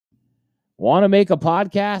Want to make a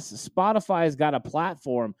podcast? Spotify has got a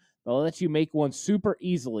platform that lets you make one super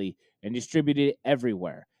easily and distribute it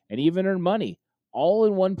everywhere and even earn money all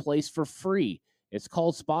in one place for free. It's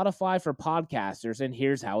called Spotify for Podcasters, and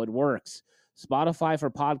here's how it works. Spotify for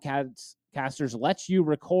Podcasters lets you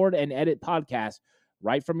record and edit podcasts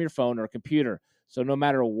right from your phone or computer. So no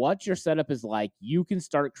matter what your setup is like, you can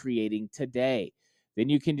start creating today. Then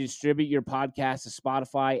you can distribute your podcast to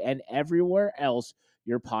Spotify and everywhere else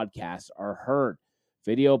your podcasts are heard.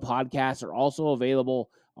 Video podcasts are also available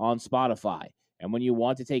on Spotify. And when you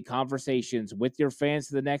want to take conversations with your fans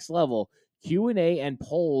to the next level, Q&A and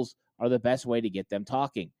polls are the best way to get them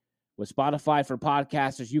talking. With Spotify for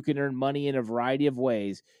Podcasters, you can earn money in a variety of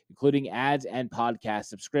ways, including ads and podcast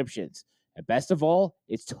subscriptions. And best of all,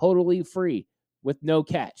 it's totally free with no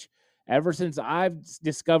catch. Ever since I've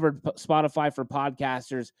discovered Spotify for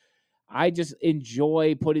Podcasters, I just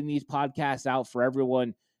enjoy putting these podcasts out for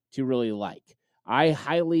everyone to really like. I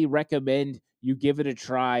highly recommend you give it a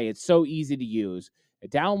try. It's so easy to use.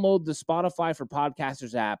 Download the Spotify for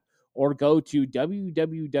Podcasters app or go to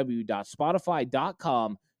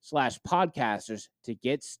www.spotify.com/podcasters to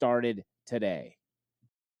get started today.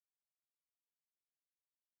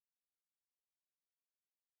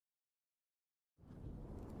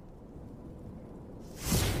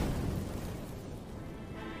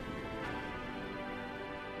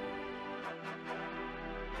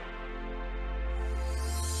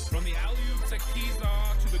 From the alley-oops at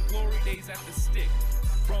Kezar to the glory days at the stick.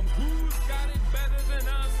 From who's got it better than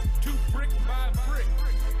us to brick by brick.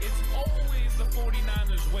 It's always the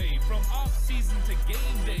 49ers way. From off-season to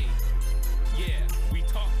game day. Yeah, we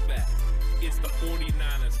talk that. It's the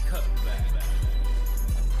 49ers cutback.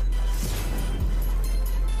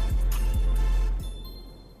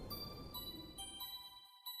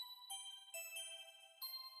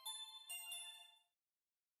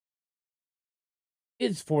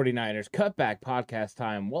 It's 49ers Cutback podcast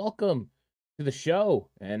time. Welcome to the show.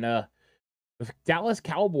 And the Dallas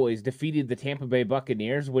Cowboys defeated the Tampa Bay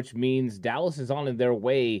Buccaneers, which means Dallas is on their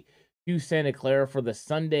way to Santa Clara for the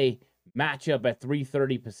Sunday matchup at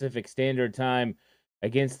 3:30 Pacific Standard Time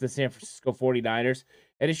against the San Francisco 49ers.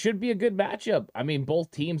 And it should be a good matchup. I mean, both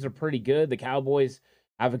teams are pretty good. The Cowboys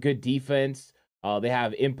have a good defense. They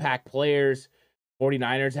have impact players.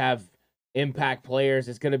 49ers have impact players.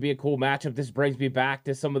 It's going to be a cool matchup. This brings me back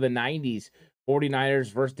to some of the 90s 49ers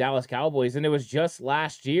versus Dallas Cowboys. And it was just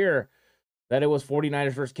last year that it was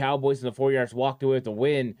 49ers versus Cowboys, and the 49ers walked away with a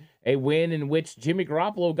win in which Jimmy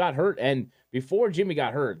Garoppolo got hurt. And before Jimmy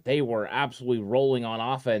got hurt, they were absolutely rolling on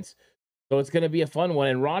offense. So it's going to be a fun one.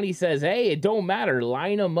 And Ronnie says, hey, it don't matter.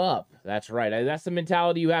 Line them up. That's right. That's the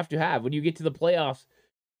mentality you have to have. When you get to the playoffs,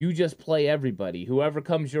 you just play everybody. Whoever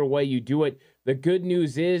comes your way, you do it. The good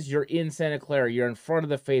news is you're in Santa Clara. You're in front of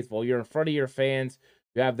the faithful. You're in front of your fans.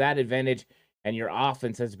 You have that advantage, and your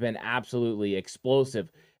offense has been absolutely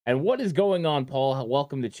explosive. And what is going on, Paul?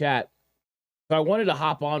 Welcome to chat. So I wanted to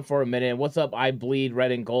hop on for a minute. What's up, I Bleed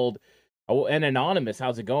Red and Gold? Oh, and Anonymous,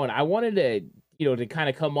 how's it going? I wanted to kind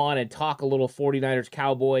of come on and talk a little 49ers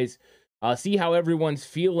Cowboys, see how everyone's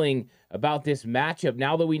feeling about this matchup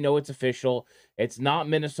now that we know it's official. It's not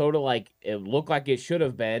Minnesota like it looked like it should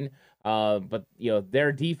have been, but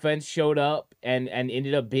their defense showed up and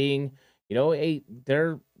ended up being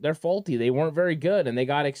they're faulty. They weren't very good, and they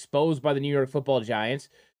got exposed by the New York Football Giants.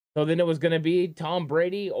 So then it was going to be Tom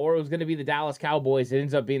Brady or it was going to be the Dallas Cowboys. It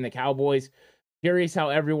ends up being the Cowboys. Curious how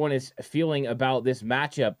everyone is feeling about this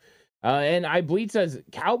matchup. And I Bleed says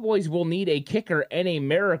Cowboys will need a kicker and a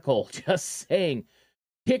miracle. Just saying.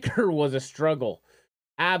 Kicker was a struggle.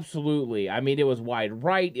 Absolutely. I mean, it was wide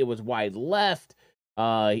right. It was wide left.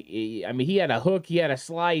 He had a hook. He had a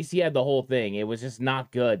slice. He had the whole thing. It was just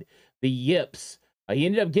not good. The yips. He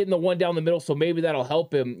ended up getting the one down the middle, so maybe that'll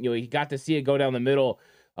help him. He got to see it go down the middle.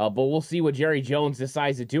 But we'll see what Jerry Jones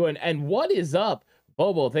decides to do. And what is up?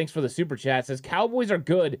 Bobo, thanks for the super chat. Says Cowboys are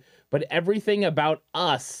good, but everything about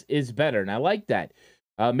us is better. And I like that.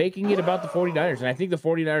 Making it about the 49ers. And I think the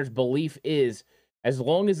 49ers' belief is as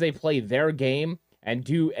long as they play their game and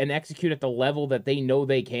do and execute at the level that they know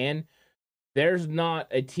they can, there's not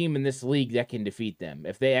a team in this league that can defeat them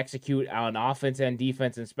if they execute on offense and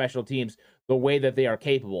defense and special teams the way that they are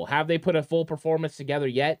capable. Have they put a full performance together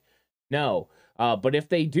yet? No. But if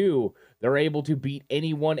they do, they're able to beat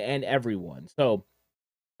anyone and everyone. So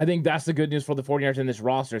I think that's the good news for the 49ers in this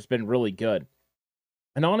roster. It's been really good.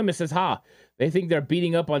 Anonymous says, they think they're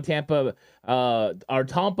beating up on Tampa. Our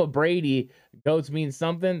Tampa Brady goats means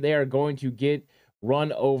something. They are going to get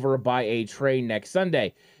run over by a train next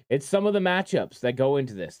Sunday. It's some of the matchups that go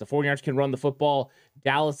into this. The 49ers can run the football.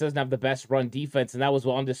 Dallas doesn't have the best run defense, and that was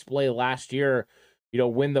on display last year,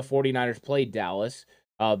 when the 49ers played Dallas.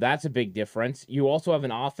 That's a big difference. You also have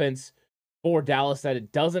an offense for Dallas that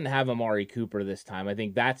it doesn't have Amari Cooper this time. I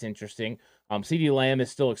think that's interesting. CeeDee Lamb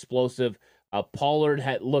is still explosive. Pollard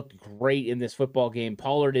had looked great in this football game.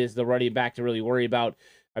 Pollard is the running back to really worry about.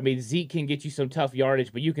 I mean, Zeke can get you some tough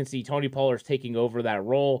yardage, but you can see Tony Pollard's taking over that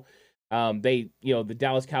role. The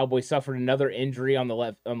Dallas Cowboys suffered another injury on the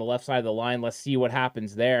left side of the line. Let's see what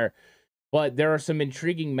happens there. But there are some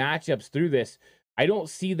intriguing matchups through this. I don't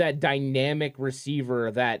see that dynamic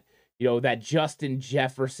receiver that Justin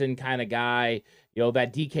Jefferson kind of guy,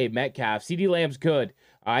 that DK Metcalf. CeeDee Lamb's good.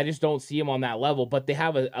 I just don't see him on that level, but they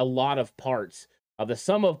have a lot of parts. The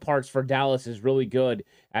sum of parts for Dallas is really good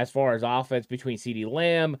as far as offense between CeeDee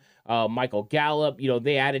Lamb, Michael Gallup.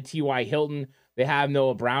 They added T.Y. Hilton. They have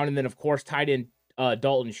Noah Brown, and then, of course, tied in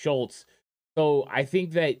Dalton Schultz. So I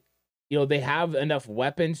think that, they have enough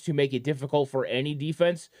weapons to make it difficult for any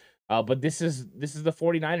defense. But this is the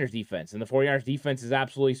 49ers defense, and the 49ers defense is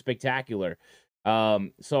absolutely spectacular.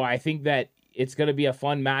 So I think that it's going to be a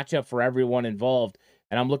fun matchup for everyone involved,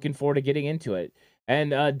 and I'm looking forward to getting into it.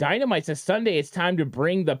 And Dynamite says, Sunday, it's time to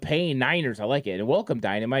bring the pain, Niners. I like it. And welcome,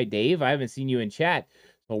 Dynamite. Dave, I haven't seen you in chat,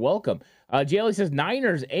 so welcome. JLE says,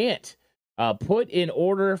 Niners, Ant. Put in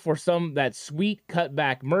order for that sweet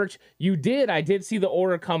cutback merch. You did. I did see the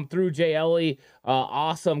order come through, JLE.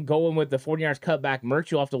 Awesome. Going with the 49ers cutback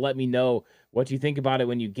merch. You'll have to let me know what you think about it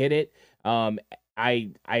when you get it.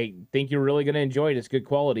 I think you're really going to enjoy it. It's good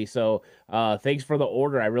quality. So thanks for the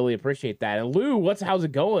order. I really appreciate that. And Lou, how's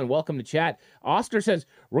it going? Welcome to chat. Oscar says,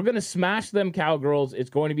 we're going to smash them Cowgirls. It's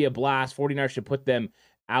going to be a blast. 49ers should put them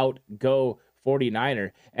out. Go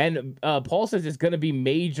 49er. And Paul says it's going to be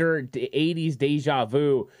major 80s deja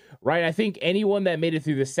vu, right? I think anyone that made it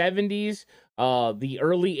through the 70s, the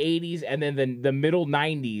early 80s, and then the middle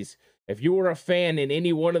 90s, if you were a fan in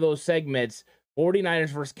any one of those segments, 49ers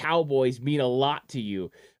versus Cowboys mean a lot to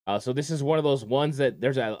you. So this is one of those ones that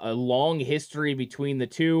there's a long history between the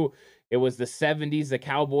two. It was the 70s. The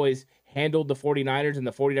Cowboys handled the 49ers, and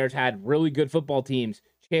the 49ers had really good football teams,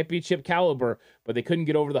 championship caliber, but they couldn't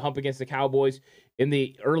get over the hump against the Cowboys. In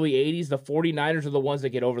the early 80s, the 49ers are the ones that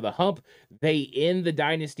get over the hump. They end the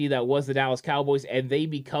dynasty that was the Dallas Cowboys, and they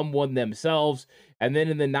become one themselves. And then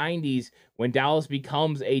in the 90s, when Dallas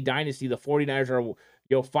becomes a dynasty, the 49ers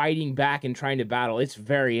are fighting back and trying to battle. It's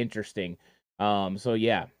very interesting. So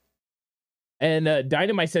yeah. And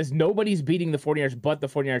Dynamite says, nobody's beating the 49ers but the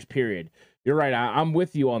 49ers, period. You're right. I'm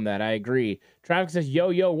with you on that. I agree. Traffic says,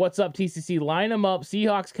 yo, what's up, TCC? Line them up.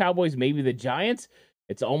 Seahawks, Cowboys, maybe the Giants.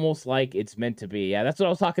 It's almost like it's meant to be. Yeah, that's what I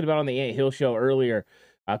was talking about on the Ant Hill show earlier.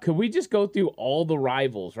 Could we just go through all the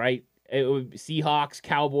rivals, right? Seahawks,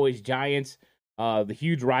 Cowboys, Giants, the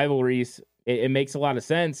huge rivalries. It makes a lot of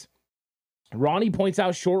sense. Ronnie points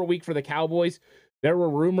out short week for the Cowboys. There were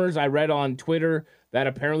rumors I read on Twitter that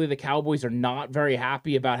apparently the Cowboys are not very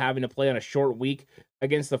happy about having to play on a short week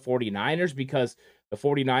against the 49ers because the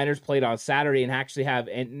 49ers played on Saturday and actually have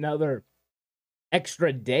another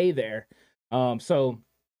extra day there. So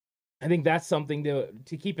I think that's something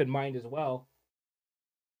to keep in mind as well.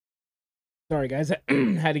 Sorry, guys. I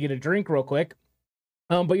had to get a drink real quick.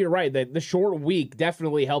 But you're right. The short week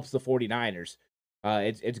definitely helps the 49ers.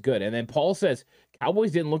 It's good. And then Paul says,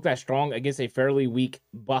 Cowboys didn't look that strong against a fairly weak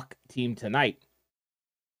Buck team tonight.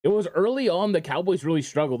 It was early on the Cowboys really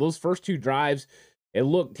struggled. Those first two drives,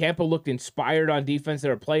 Tampa looked inspired on defense. They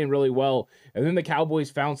were playing really well. And then the Cowboys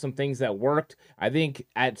found some things that worked. I think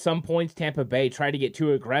at some points Tampa Bay tried to get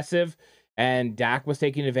too aggressive and Dak was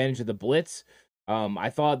taking advantage of the blitz. I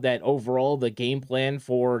thought that overall the game plan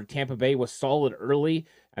for Tampa Bay was solid early.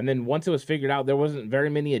 And then once it was figured out, there wasn't very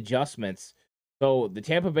many adjustments. So the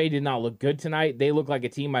Tampa Bay did not look good tonight. They look like a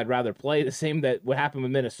team I'd rather play. The same that would happen with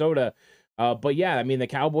Minnesota. But yeah, I mean, the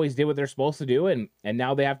Cowboys did what they're supposed to do, and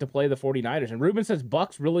now they have to play the 49ers. And Ruben says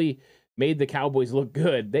Bucks really made the Cowboys look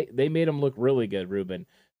good. They made them look really good, Ruben.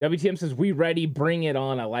 WTM says, we ready, bring it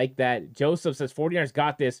on. I like that. Joseph says, 49ers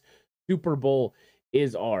got this. Super Bowl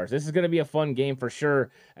is ours. This is going to be a fun game for sure.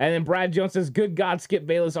 And then Brad Jones says, good God, Skip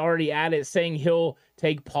Bayless already at it, saying he'll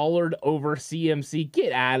take Pollard over CMC.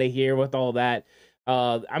 Get out of here with all that.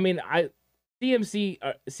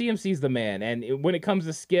 CMC's the man, and when it comes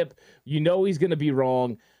to Skip, he's going to be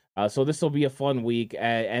wrong. So this will be a fun week.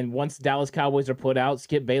 And once Dallas Cowboys are put out,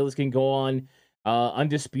 Skip Bayless can go on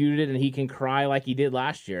undisputed, and he can cry like he did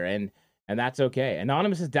last year, and that's okay.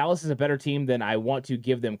 Anonymous says Dallas is a better team than I want to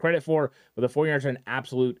give them credit for, but the 49ers are an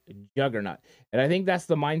absolute juggernaut. And I think that's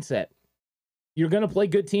the mindset. You're going to play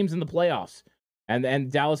good teams in the playoffs.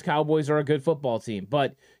 And Dallas Cowboys are a good football team,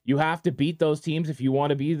 but you have to beat those teams if you want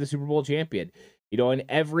to be the Super Bowl champion. And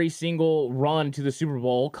every single run to the Super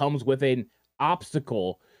Bowl comes with an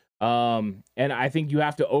obstacle. And I think you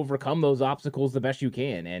have to overcome those obstacles the best you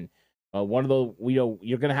can. And one of the,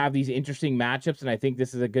 you're going to have these interesting matchups, and I think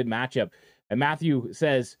this is a good matchup. And Matthew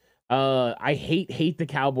says, I hate the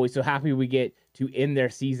Cowboys, so happy we get to end their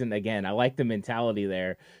season again. I like the mentality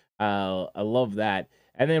there. I love that.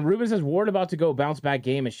 And then Ruben says, Ward about to go bounce back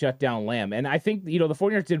game and shut down Lamb. And I think, the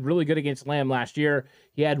 49ers did really good against Lamb last year.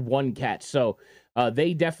 He had one catch. So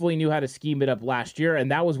they definitely knew how to scheme it up last year.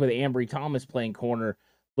 And that was with Ambry Thomas playing corner.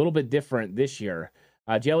 A little bit different this year.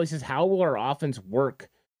 Jelly says, how will our offense work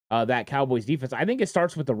that Cowboys defense? I think it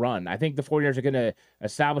starts with the run. I think the 49ers are going to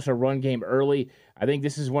establish a run game early. I think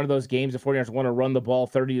this is one of those games the 49ers want to run the ball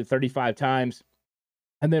 30 to 35 times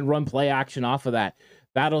and then run play action off of that.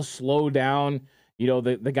 That'll slow down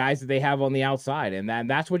the guys that they have on the outside. And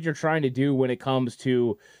that's what you're trying to do when it comes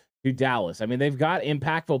to Dallas. I mean, they've got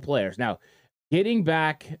impactful players. Now, getting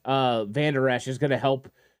back Van Der Esch is going to help,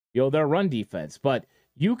 their run defense. But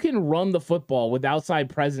you can run the football with outside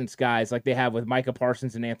presence guys like they have with Micah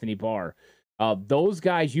Parsons and Anthony Barr. Those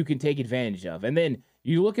guys you can take advantage of. And then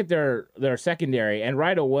you look at their secondary, and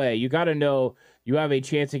right away, you got to know you have a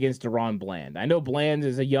chance against Deron Bland. I know Bland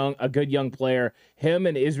is a good young player. Him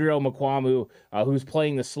and Israel Mukuamu, who's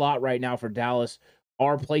playing the slot right now for Dallas,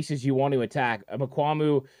 are places you want to attack.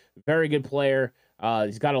 Mukuamu, very good player.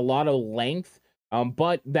 He's got a lot of length,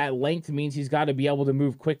 but that length means he's got to be able to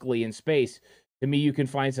move quickly in space. To me, you can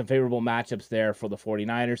find some favorable matchups there for the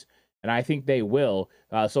 49ers, and I think they will.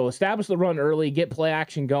 So establish the run early, get play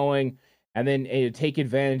action going, and then take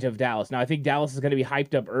advantage of Dallas. Now, I think Dallas is going to be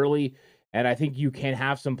hyped up early, and I think you can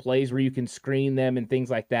have some plays where you can screen them and things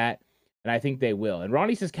like that, and I think they will. And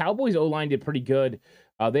Ronnie says Cowboys O-line did pretty good.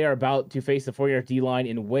 They are about to face the 49ers D-line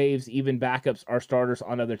in waves. Even backups are starters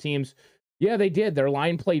on other teams. Yeah, they did. Their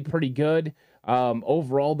line played pretty good.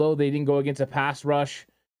 Overall, though, they didn't go against a pass rush,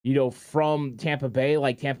 from Tampa Bay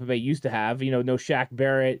like Tampa Bay used to have. No Shaq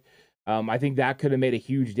Barrett. I think that could have made a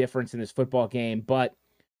huge difference in this football game, but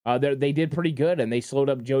they did pretty good, and they slowed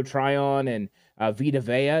up Joe Tryon and Vita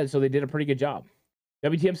Vea, and so they did a pretty good job.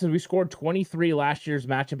 WTM says we scored 23 last year's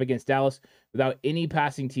matchup against Dallas without any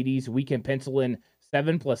passing TDs. We can pencil in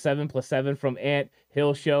 7 + 7 + 7 from Ant,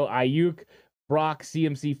 Hill Show, Ayuk, Brock,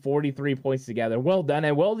 CMC, 43 points together. Well done,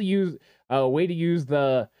 and way to use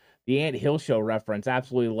the Ant Hill Show reference.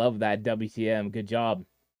 Absolutely love that, WTM. Good job.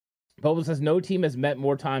 Bobo says no team has met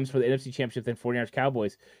more times for the NFC Championship than 49ers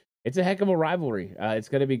Cowboys. It's a heck of a rivalry. It's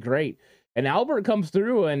going to be great. And Albert comes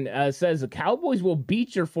through and says the Cowboys will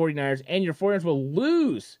beat your 49ers and your 49ers will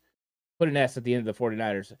lose. Put an S at the end of the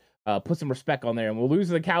 49ers. Put some respect on there. And we'll lose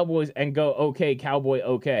to the Cowboys and go, okay, Cowboy,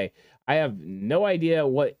 okay. I have no idea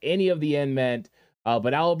what any of the end meant.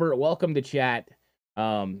 But Albert, welcome to chat.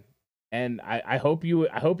 And I hope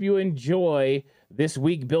you enjoy this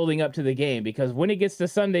week building up to the game, because when it gets to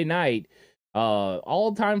Sunday night,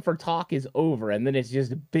 all time for talk is over, and then it's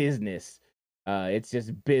just business. It's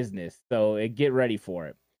just business. So get ready for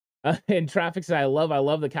it. And Traffic said, I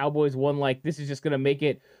love the Cowboys won. Like, this is just gonna make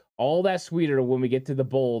it all that sweeter when we get to the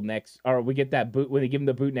bowl next, or we get that boot when they give him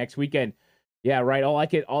the boot next weekend. Yeah, right.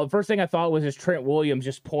 The first thing I thought was just Trent Williams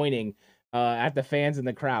just pointing at the fans in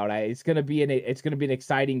the crowd. It's gonna be an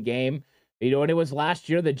exciting game. And it was last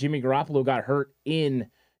year that Jimmy Garoppolo got hurt in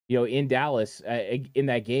Dallas in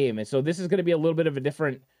that game. And so this is going to be a little bit of a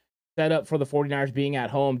different setup for the 49ers being at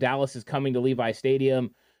home. Dallas is coming to Levi Stadium.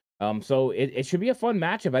 So it should be a fun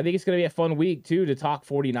matchup. I think it's going to be a fun week, too, to talk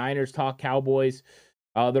 49ers, talk Cowboys,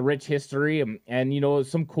 the rich history, and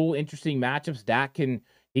some cool, interesting matchups. Dak can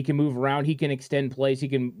move around. He can extend plays. He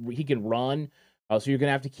can run. So you're going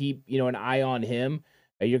to have to keep, an eye on him.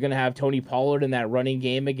 You're going to have Tony Pollard in that running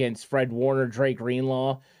game against Fred Warner, Drake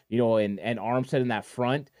Greenlaw, and Armstead in that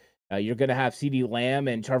front. You're going to have CeeDee Lamb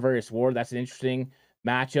and Charvarius Ward. That's an interesting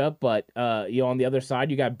matchup. But, on the other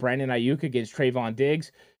side, you got Brandon Ayuk against Trayvon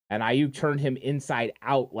Diggs, and Ayuk turned him inside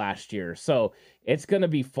out last year. So it's going to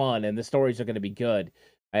be fun, and the stories are going to be good.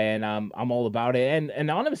 And I'm all about it. And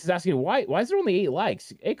Anonymous is asking, why is there only 8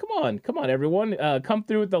 likes? Hey, come on, everyone. Come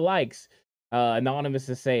through with the likes. Anonymous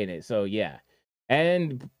is saying it. So, yeah.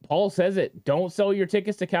 And Paul says it. Don't sell your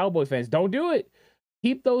tickets to Cowboy fans. Don't do it.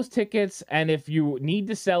 Keep those tickets, and if you need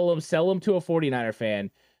to sell them to a 49er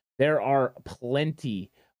fan. There are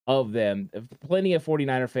plenty of them, plenty of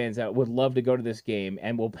 49er fans that would love to go to this game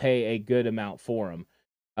and will pay a good amount for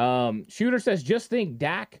them. Shooter says, just think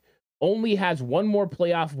Dak only has one more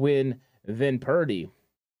playoff win than Purdy.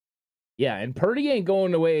 Yeah, and Purdy ain't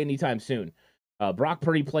going away anytime soon. Brock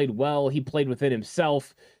Purdy played well. He played within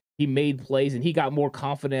himself. He made plays, and he got more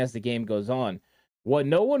confident as the game goes on. What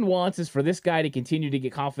no one wants is for this guy to continue to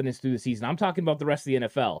get confidence through the season. I'm talking about the rest of the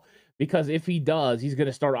NFL, because if he does, he's going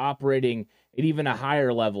to start operating at even a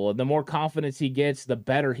higher level. And the more confidence he gets, the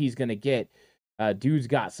better he's going to get. Dude's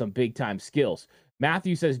got some big-time skills.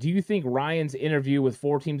 Matthew says, do you think Ryan's interview with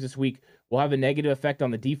 4 teams this week will have a negative effect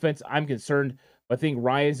on the defense? I'm concerned, but I think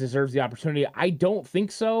Ryan's deserves the opportunity. I don't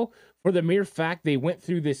think so, for the mere fact they went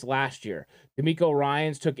through this last year. D'Amico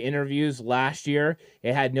Ryans took interviews last year.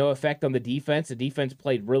 It had no effect on the defense. The defense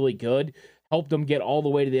played really good, helped them get all the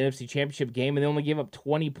way to the NFC Championship game, and they only gave up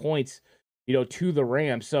 20 points, to the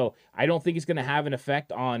Rams. So I don't think it's going to have an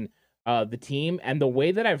effect on the team. And the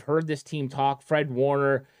way that I've heard this team talk, Fred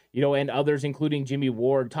Warner, and others, including Jimmy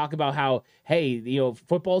Ward, talk about how, hey,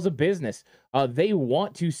 football is a business. They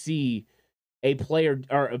want to see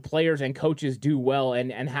players and coaches do well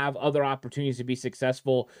and have other opportunities to be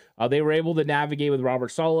successful. They were able to navigate with Robert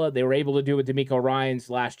Saleh. They were able to do it with D'Amico Ryans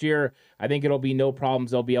last year. I think it'll be no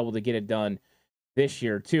problems. They'll be able to get it done this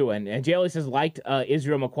year too. And JLE says, liked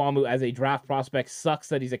Israel Mukuamu as a draft prospect. Sucks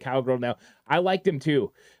that he's a Cowgirl now. I liked him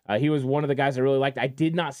too. He was one of the guys I really liked. I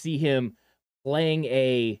did not see him playing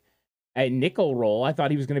a nickel role. I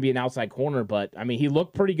thought he was going to be an outside corner, but I mean, he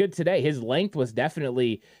looked pretty good today. His length was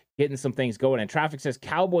definitely getting some things going. And Traffic says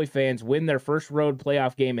Cowboy fans win their first road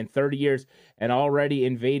playoff game in 30 years and already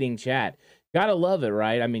invading chat. Gotta love it,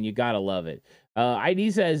 right? I mean, you gotta love it.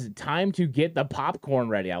 ID says time to get the popcorn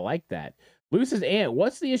ready. I like that. Lou says, Ant,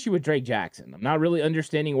 what's the issue with Drake Jackson? I'm not really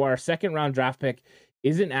understanding why our second round draft pick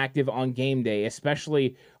isn't active on game day,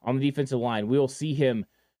 especially on the defensive line. Will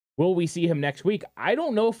we see him next week? I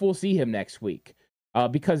don't know if we'll see him next week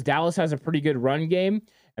because Dallas has a pretty good run game,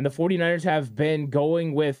 and the 49ers have been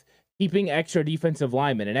going with keeping extra defensive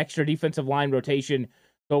linemen, an extra defensive line rotation.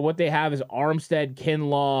 So what they have is Armstead,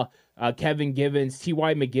 Kinlaw, Kevin Givens,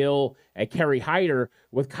 T.Y. McGill, and Kerry Hyder,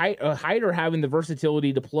 with Hyder having the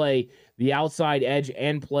versatility to play the outside edge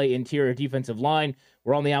and play interior defensive line.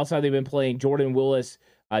 Where on the outside, they've been playing Jordan Willis,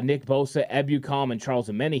 Nick Bosa, Ebukam, and Charles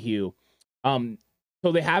Omenihu.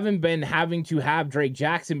 So they haven't been having to have Drake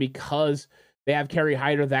Jackson because they have Kerry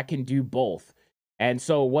Hyder that can do both. And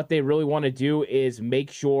so what they really want to do is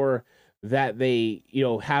make sure that they,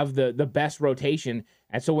 have the best rotation.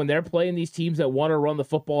 And so when they're playing these teams that want to run the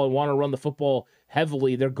football and want to run the football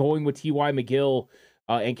heavily, they're going with T.Y. McGill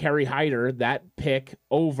and Kerry Hyder, that pick,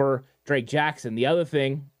 over Drake Jackson. The other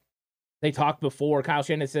thing, they talked before, Kyle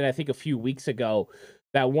Shanahan said, I think a few weeks ago,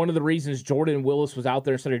 that one of the reasons Jordan Willis was out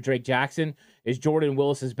there instead of Drake Jackson is Jordan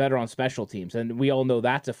Willis is better on special teams. And we all know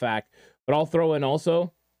that's a fact. But I'll throw in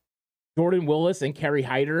also, Jordan Willis and Kerry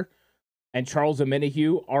Hyder and Charles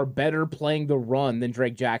Omenihu are better playing the run than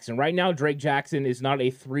Drake Jackson. Right now, Drake Jackson is not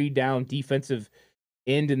a 3-down defensive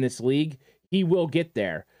end in this league. He will get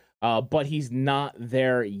there, but he's not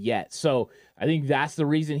there yet. So I think that's the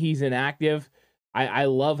reason he's inactive. I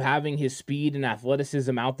love having his speed and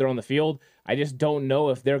athleticism out there on the field. I just don't know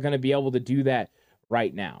if they're going to be able to do that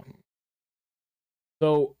right now.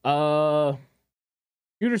 So,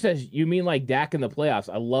 Shooter says, you mean like Dak in the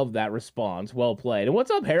playoffs? I love that response. Well played. And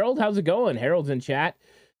what's up, Harold? How's it going? Harold's in chat.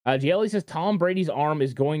 JLE says, Tom Brady's arm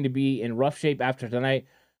is going to be in rough shape after tonight.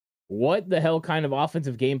 What the hell kind of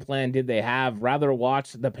offensive game plan did they have? Rather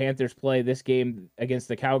watch the Panthers play this game against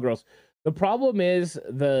the Cowgirls. The problem is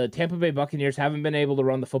the Tampa Bay Buccaneers haven't been able to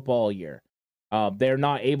run the football all year. They're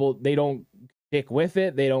not able, they don't stick with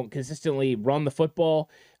it. They don't consistently run the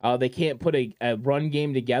football. They can't put a run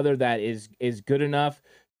game together that is good enough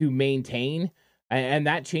to maintain. And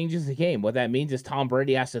that changes the game. What that means is Tom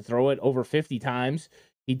Brady has to throw it over 50 times.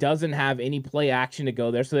 He doesn't have any play action to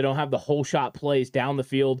go there, so they don't have the whole shot plays down the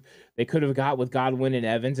field they could have got with Godwin and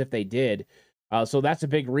Evans if they did. So that's a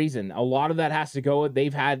big reason. A lot of that has to go with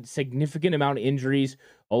they've had significant amount of injuries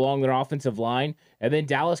along their offensive line. And then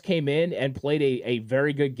Dallas came in and played a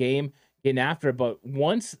very good game getting after it. But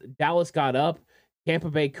once Dallas got up, Tampa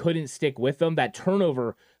Bay couldn't stick with them. That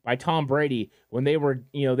turnover by Tom Brady when they were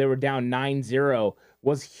down 9-0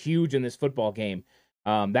 was huge in this football game.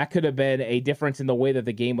 That could have been a difference in the way that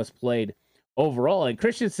the game was played overall. And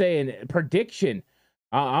Christian's saying prediction.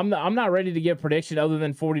 I'm not ready to give prediction other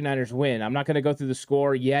than 49ers win. I'm not going to go through the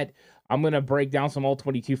score yet. I'm going to break down some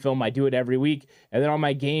all-22 film. I do it every week. And then on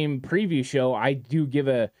my game preview show, I do give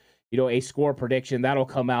a score prediction. That'll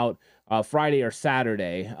come out Friday or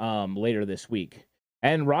Saturday later this week.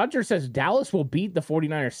 And Roger says Dallas will beat the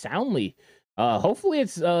 49ers soundly. Hopefully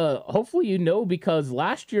because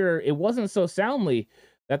last year it wasn't so soundly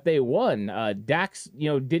that they won. Dax,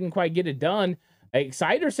 didn't quite get it done.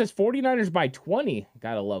 Exciter says 49ers by 20.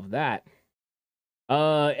 Gotta love that.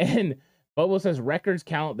 And Bubble says records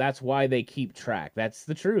count. That's why they keep track. That's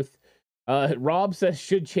the truth. Rob says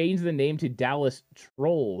should change the name to Dallas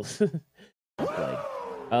Trolls.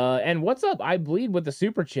 And what's up? I bleed with the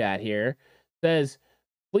super chat here. Says,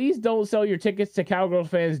 please don't sell your tickets to Cowgirls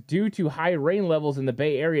fans due to high rain levels in the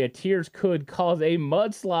Bay Area. Tears could cause a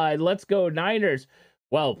mudslide. Let's go Niners.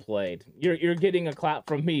 Well played. You're getting a clap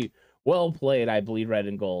from me. Well played. I bleed red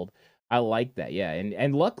and gold. I like that. Yeah.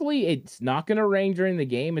 And luckily it's not going to rain during the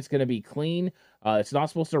game. It's going to be clean. It's not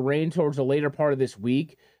supposed to rain towards the later part of this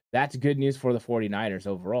week. That's good news for the 49ers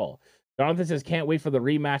overall. Jonathan says, can't wait for the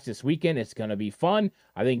rematch this weekend. It's going to be fun.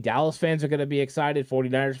 I think Dallas fans are going to be excited.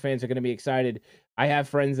 49ers fans are going to be excited. I have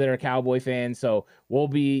friends that are Cowboy fans, so we'll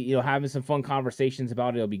be, having some fun conversations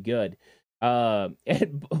about it. It'll be good.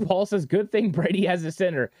 And Paul says, good thing Brady has a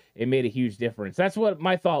center. It made a huge difference. That's what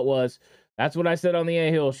my thought was. That's what I said on the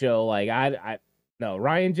A Hill show. Like, no,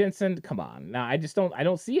 Ryan Jensen, come on. No, I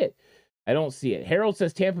don't see it. I don't see it. Harold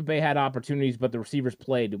says Tampa Bay had opportunities, but the receivers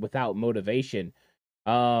played without motivation.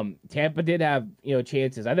 Tampa did have,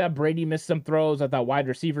 chances. I thought Brady missed some throws. I thought wide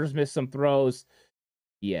receivers missed some throws.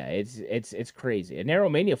 Yeah, it's crazy. And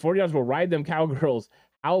Narrowmania, 49ers will ride them Cowgirls.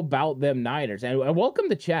 How about them Niners? And welcome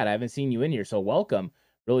to chat. I haven't seen you in here, so welcome.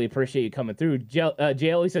 Really appreciate you coming through.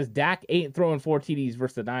 JLE says Dak ain't throwing 4 TDs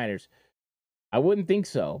versus the Niners. I wouldn't think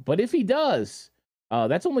so. But if he does,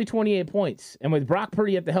 that's only 28 points. And with Brock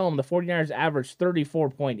Purdy at the helm, the 49ers averaged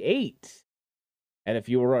 34.8. And if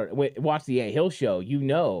you watch the A Hill show, you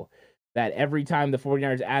know that every time the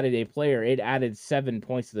 49ers added a player, it added 7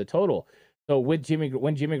 points to the total. So when Jimmy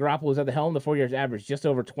Garoppolo was at the helm, the 49ers averaged just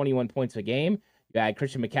over 21 points a game. You had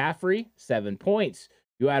Christian McCaffrey, 7 points.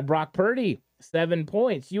 You had Brock Purdy, 7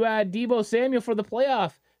 points. You had Deebo Samuel for the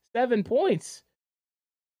playoff, 7 points.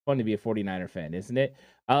 Fun to be a 49er fan, isn't it?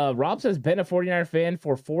 Rob says, been a 49er fan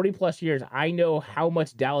for 40 plus years. I know how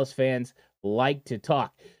much Dallas fans like to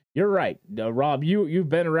talk. You're right, Rob. You've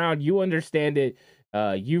been around. You understand it.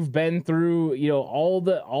 You've been through, all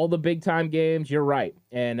the big time games. You're right,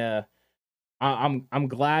 and I'm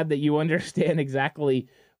glad that you understand exactly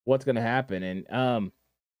what's going to happen. And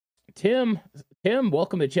Tim,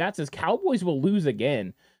 welcome to chat. Says Cowboys will lose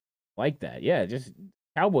again. Like that, yeah. Just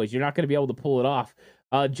Cowboys. You're not going to be able to pull it off.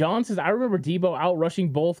 John says I remember Deebo out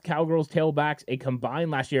rushing both Cowgirls tailbacks a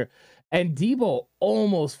combined last year, and Deebo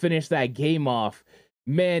almost finished that game off.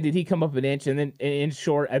 Man, did he come up an inch and then an inch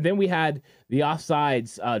short. And then we had the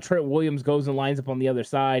offsides. Trent Williams goes and lines up on the other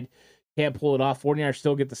side. Can't pull it off. 49ers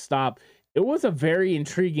still get the stop. It was a very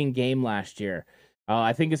intriguing game last year.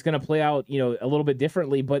 I think it's going to play out, a little bit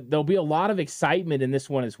differently, but there'll be a lot of excitement in this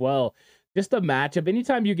one as well. Just a matchup.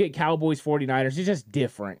 Anytime you get Cowboys 49ers, it's just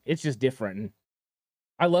different. It's just different. And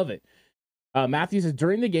I love it. Matthew says,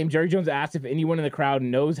 during the game, Jerry Jones asked if anyone in the crowd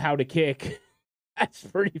knows how to kick. That's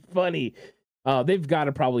pretty funny. They've got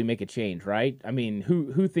to probably make a change, right? I mean,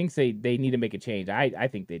 who thinks they need to make a change? I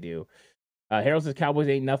think they do. Harold says Cowboys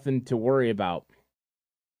ain't nothing to worry about.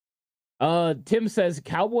 Tim says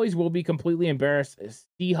Cowboys will be completely embarrassed.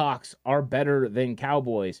 Seahawks are better than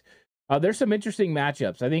Cowboys. There's some interesting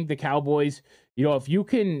matchups. I think the Cowboys, if you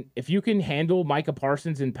can handle Micah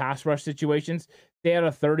Parsons in pass rush situations, stay out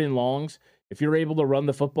of 3rd and longs. If you're able to run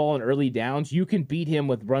the football in early downs, you can beat him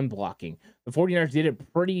with run blocking. The 49ers did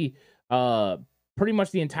it pretty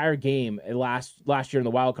much the entire game last year in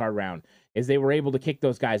the wild card round, is they were able to kick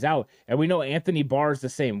those guys out. And we know Anthony Barr is the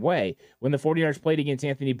same way. When the 49ers played against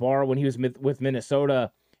Anthony Barr when he was with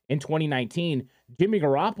Minnesota in 2019, Jimmy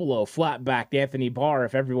Garoppolo flat-backed Anthony Barr,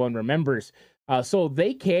 if everyone remembers. So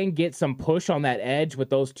they can get some push on that edge with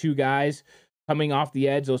those two guys coming off the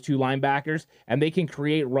edge, those two linebackers, and they can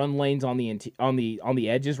create run lanes on the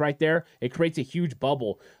edges right there. It creates a huge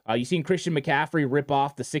bubble. You've seen Christian McCaffrey rip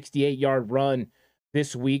off the 68-yard run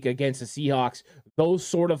this week against the Seahawks. Those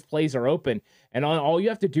sort of plays are open, and all you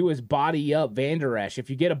have to do is body up Van Der Esch. If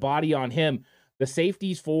you get a body on him, the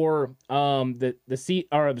safeties for the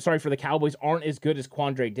Cowboys aren't as good as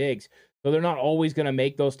Quandre Diggs, so they're not always going to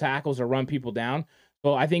make those tackles or run people down.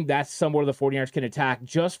 So I think that's somewhere the 49ers can attack.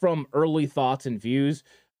 Just from early thoughts and views,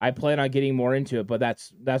 I plan on getting more into it, but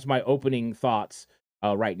that's my opening thoughts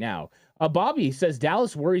right now. Bobby says,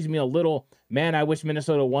 Dallas worries me a little. Man, I wish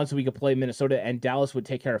Minnesota won so we could play Minnesota and Dallas would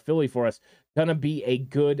take care of Philly for us. Gonna be a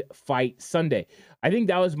good fight Sunday. I think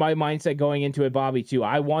that was my mindset going into it, Bobby, too.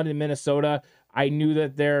 I wanted Minnesota. I knew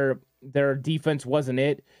that their defense wasn't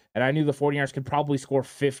it, and I knew the 49ers could probably score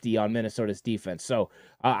 50 on Minnesota's defense. So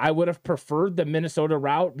I would have preferred the Minnesota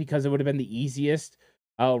route because it would have been the easiest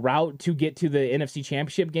route to get to the NFC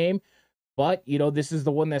Championship game. But, this is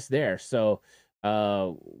the one that's there. So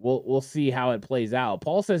We'll see how it plays out.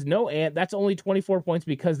 Paul says, no, Ant, that's only 24 points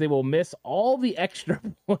because they will miss all the extra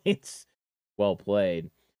points. Well played.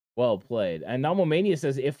 Well played. And Nomomania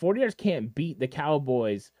says, if 49ers can't beat the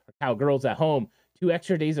Cowboys or Cowgirls at home, 2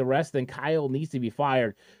 extra days of rest, then Kyle needs to be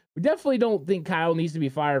fired. We definitely don't think Kyle needs to be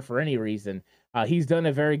fired for any reason. He's done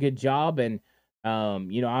a very good job, and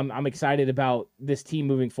I'm excited about this team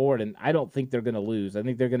moving forward, and I don't think they're going to lose. I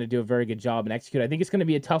think they're going to do a very good job and execute. I think it's going to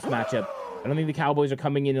be a tough matchup. I don't think the Cowboys are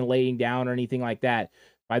coming in and laying down or anything like that.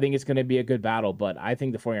 I think it's going to be a good battle, but I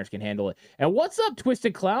think the 49ers can handle it. And what's up,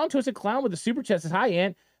 Twisted Clown? Twisted Clown with the super chat says, hi,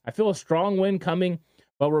 Ant. I feel a strong win coming,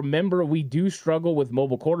 but remember, we do struggle with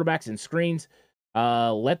mobile quarterbacks and screens.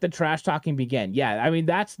 Let the trash talking begin. Yeah, I mean,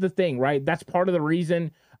 that's the thing, right? That's part of the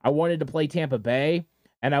reason I wanted to play Tampa Bay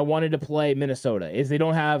and I wanted to play Minnesota, is they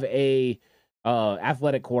don't have a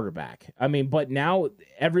athletic quarterback. I mean, but now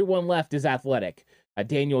everyone left is athletic.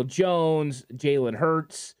 Daniel Jones, Jalen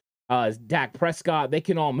Hurts, Dak Prescott, they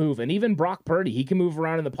can all move. And even Brock Purdy, he can move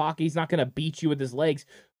around in the pocket. He's not going to beat you with his legs,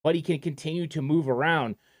 but he can continue to move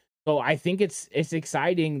around. So I think it's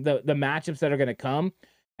exciting, the matchups that are going to come.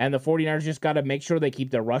 And the 49ers just got to make sure they keep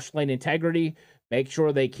their rush lane integrity, make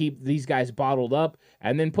sure they keep these guys bottled up,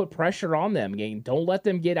 and then put pressure on them. Don't let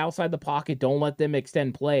them get outside the pocket. Don't let them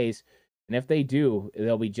extend plays. And if they do,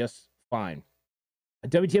 they'll be just fine.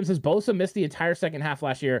 WTM says, Bosa missed the entire second half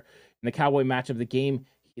last year in the Cowboy matchup.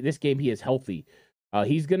 This game, he is healthy.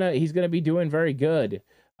 He's gonna be doing very good.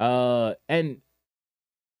 And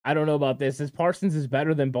I don't know about this. This Parsons is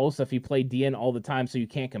better than Bosa if he played DN all the time, so you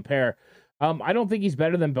can't compare. I don't think he's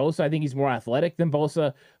better than Bosa. I think he's more athletic than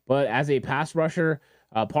Bosa. But as a pass rusher,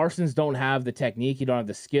 Parsons don't have the technique. He don't have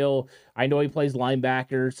the skill. I know he plays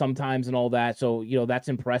linebacker sometimes and all that, so that's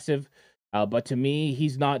impressive. But to me,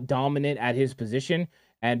 he's not dominant at his position.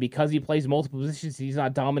 And because he plays multiple positions, he's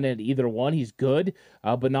not dominant at either one. He's good,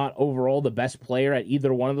 but not overall the best player at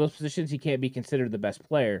either one of those positions. He can't be considered the best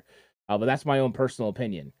player. But that's my own personal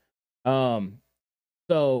opinion.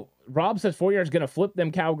 So Rob says 49ers going to flip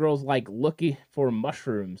them Cowgirls like looking for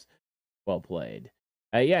mushrooms. Well played.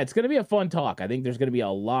 Yeah, it's going to be a fun talk. I think there's going to be a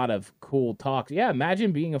lot of cool talks. Yeah,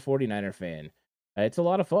 imagine being a 49er fan. It's a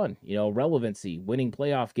lot of fun. Relevancy, winning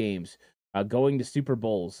playoff games, going to Super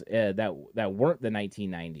Bowls that weren't the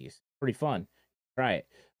 1990s. Pretty fun. Try it.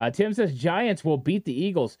 Tim says Giants will beat the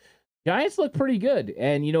Eagles. Giants look pretty good.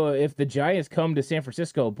 And, if the Giants come to San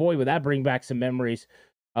Francisco, boy, would that bring back some memories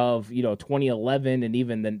of 2011 and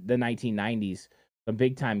even the 1990s, some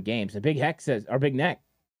big time games. And Big Heck says, or Big Neck,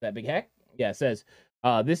 is that Big Heck? Yeah, says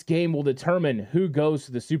this game will determine who goes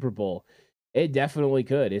to the Super Bowl. It definitely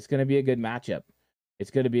could. It's going to be a good matchup.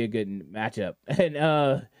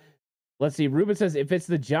 And let's see. Ruben says if it's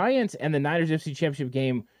the Giants and the Niners FC Championship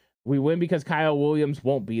game, we win because Kyle Williams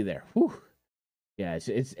won't be there. Whew. Yeah,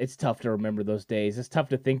 it's tough to remember those days. It's tough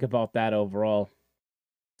to think about that overall.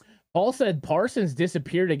 Paul said Parsons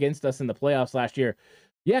disappeared against us in the playoffs last year.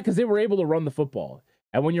 Yeah, because they were able to run the football.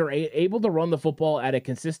 And when you're able to run the football at a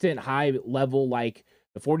consistent high level like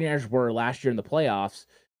the 49ers were last year in the playoffs,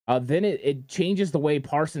 then it changes the way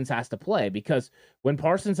Parsons has to play. Because when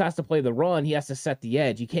Parsons has to play the run, he has to set the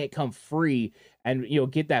edge. He can't come free and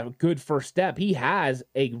get that good first step. He has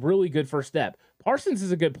a really good first step. Parsons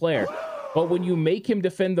is a good player. But when you make him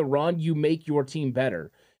defend the run, you make your team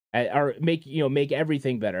better. Or make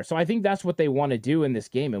everything better. So I think that's what they want to do in this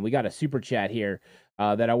game. And we got a super chat here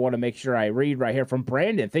that I want to make sure I read right here from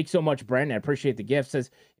Brandon. Thanks so much, Brandon. I appreciate the gift.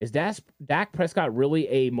 Says, is Dak Prescott really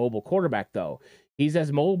a mobile quarterback, though? He's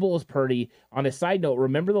as mobile as Purdy. On a side note,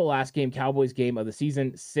 remember the last game, Cowboys game of the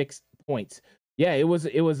season, 6 points. Yeah, it was the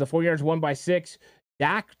 49ers won by 6.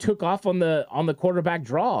 Dak took off on the quarterback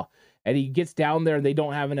draw. And he gets down there and they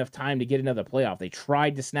don't have enough time to get another playoff. They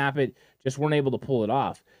tried to snap it, just weren't able to pull it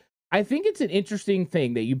off. I think it's an interesting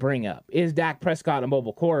thing that you bring up. Is Dak Prescott a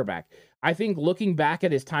mobile quarterback? I think looking back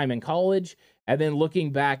at his time in college and then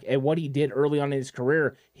looking back at what he did early on in his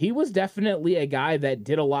career, he was definitely a guy that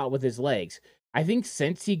did a lot with his legs. I think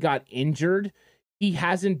since he got injured, he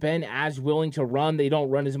hasn't been as willing to run. They don't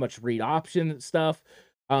run as much read option stuff.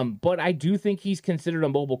 But I do think he's considered a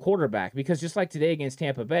mobile quarterback because just like today against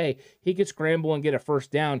Tampa Bay, he could scramble and get a first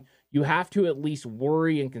down. You have to at least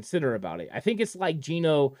worry and consider about it. I think it's like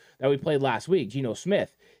Geno that we played last week, Geno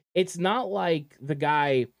Smith. It's not like the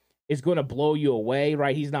guy is going to blow you away,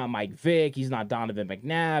 right? He's not Mike Vick. He's not Donovan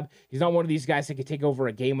McNabb. He's not one of these guys that can take over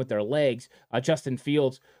a game with their legs, Justin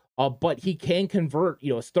Fields. But he can convert,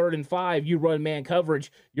 it's 3rd and 5, you run man coverage,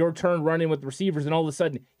 your turn running with receivers, and all of a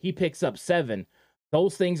sudden he picks up 7.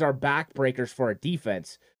 Those things are backbreakers for a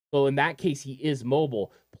defense. So in that case, he is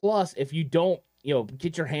mobile. Plus, if you don't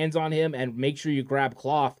get your hands on him and make sure you grab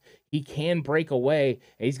cloth, he can break away,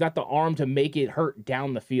 and he's got the arm to make it hurt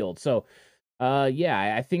down the field. So,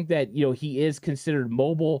 I think that, he is considered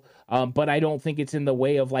mobile, but I don't think it's in the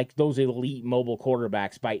way of like those elite mobile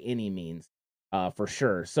quarterbacks by any means, for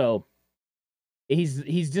sure. So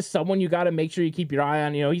he's just someone you got to make sure you keep your eye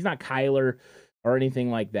on. He's not Kyler or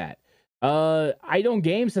anything like that. I Don't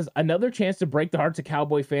Game says another chance to break the hearts of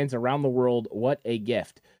Cowboy fans around the world. What a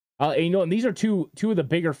gift. And these are two of the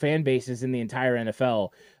bigger fan bases in the entire NFL.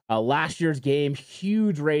 Last year's game,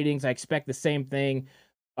 huge ratings. I expect the same thing.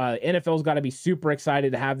 NFL's got to be super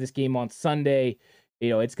excited to have this game on Sunday.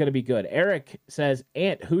 It's going to be good. Eric says,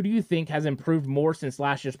 Ant, who do you think has improved more since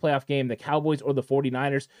last year's playoff game, the Cowboys or the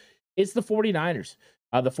 49ers? It's the 49ers.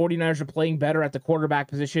 The 49ers are playing better at the quarterback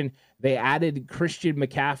position. They added Christian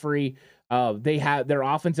McCaffrey. They had their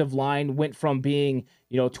offensive line went from being,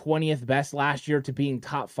 20th best last year to being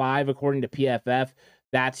top 5 according to PFF.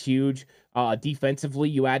 That's huge. Defensively,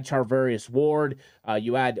 you add Charvarius Ward,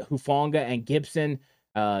 you add Hufanga and Gibson.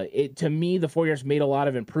 To me, the 49ers made a lot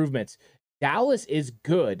of improvements. Dallas is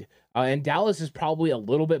good, and Dallas is probably a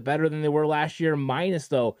little bit better than they were last year, minus,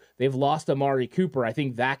 though, they've lost Amari Cooper. I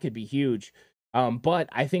think that could be huge. But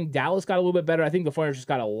I think Dallas got a little bit better. I think the 49ers just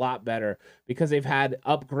got a lot better because they've had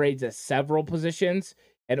upgrades at several positions,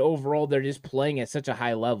 and overall, they're just playing at such a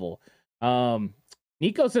high level.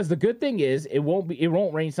 Nico says the good thing is it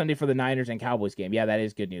won't rain Sunday for the Niners and Cowboys game. Yeah, that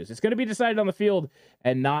is good news. It's going to be decided on the field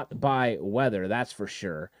and not by weather. That's for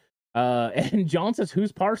sure. And John says,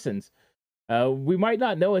 who's Parsons? We might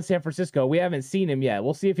not know in San Francisco. We haven't seen him yet.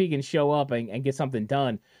 We'll see if he can show up and get something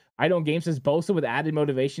done. I Don't Game says Bosa with added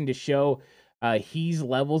motivation to show he's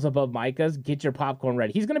levels above Micah's. Get your popcorn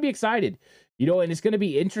ready. He's going to be excited, and it's going to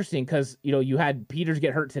be interesting because, you had Peters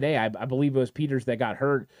get hurt today. I believe it was Peters that got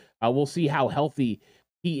hurt. We'll see how healthy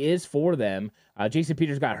he is for them. Jason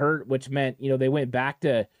Peters got hurt, which meant, they went back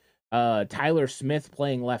to Tyler Smith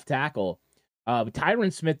playing left tackle.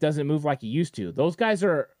 Tyron Smith doesn't move like he used to. Those guys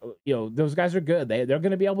are good. They're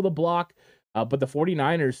going to be able to block, but the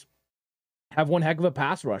 49ers have one heck of a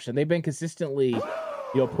pass rush, and they've been consistently,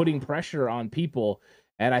 putting pressure on people,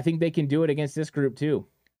 and I think they can do it against this group too.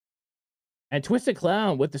 And Twisted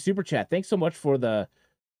Clown with the super chat. Thanks so much for the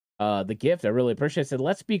gift. I really appreciate it. Said,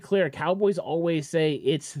 let's be clear. Cowboys always say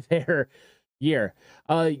it's their year.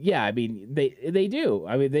 Yeah, I mean, they do.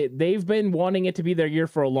 I mean, they've been wanting it to be their year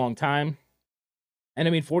for a long time. And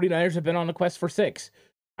I mean, 49ers have been on a quest for 6.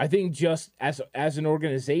 I think just as an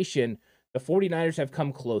organization, the 49ers have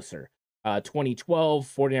come closer.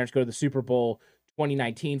 2012, 49ers go to the Super Bowl.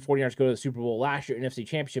 2019, 49ers go to the Super Bowl last year, NFC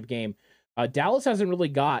Championship game. Dallas hasn't really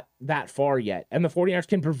got that far yet, and the 49ers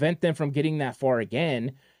can prevent them from getting that far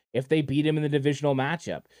again if they beat them in the divisional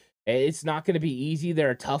matchup. It's not going to be easy.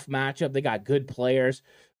 They're a tough matchup. They got good players,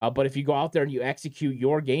 but if you go out there and you execute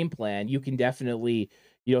your game plan, you can definitely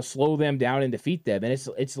slow them down and defeat them. And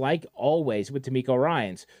it's like always with D'Amico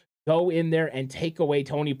Ryans. Go in there and take away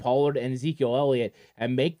Tony Pollard and Ezekiel Elliott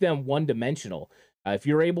and make them one-dimensional. If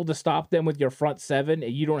you're able to stop them with your front 7,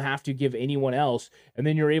 you don't have to give anyone else, and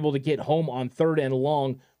then you're able to get home on 3rd and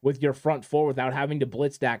long with your front 4 without having to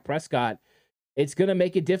blitz Dak Prescott, it's going to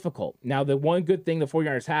make it difficult. Now, the one good thing the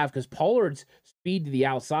 49ers have, because Pollard's speed to the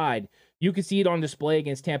outside, you can see it on display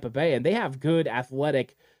against Tampa Bay, and they have good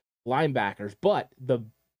athletic linebackers, but the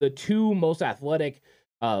 2 most athletic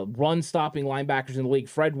run-stopping linebackers in the league,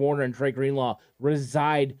 Fred Warner and Dre Greenlaw,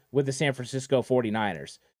 reside with the San Francisco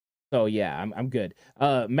 49ers. So, yeah, I'm good.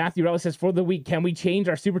 Matthew Rella says, for the week, can we change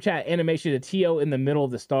our Super Chat animation to T.O. in the middle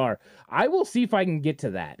of the star? I will see if I can get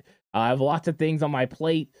to that. I have lots of things on my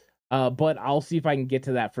plate, but I'll see if I can get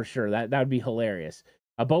to that for sure. That would be hilarious.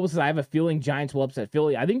 Boba says, I have a feeling Giants will upset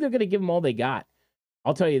Philly. I think they're going to give them all they got.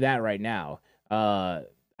 I'll tell you that right now.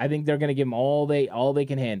 I think they're going to give them all they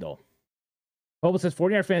can handle. Boba says,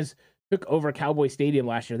 49er fans took over Cowboy Stadium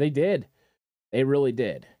last year. They did. They really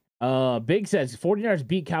did. Big says 49ers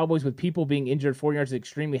beat Cowboys with people being injured. 49ers is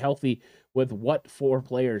extremely healthy with 4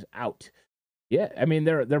 players out. Yeah, I mean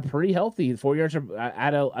they're pretty healthy. The 49ers are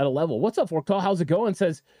at a level. What's up, Forktal? How's it going?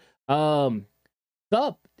 Says,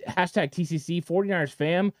 sup? Hashtag TCC 49ers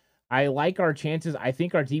fam. I like our chances. I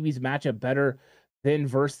think our DBs match up better than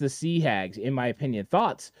versus the Seahags, in my opinion.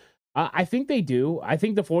 Thoughts? I think they do. I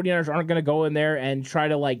think the 49ers aren't going to go in there and try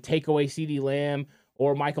to take away CeeDee Lamb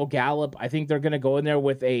or Michael Gallup. I think they're going to go in there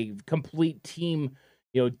with a complete team,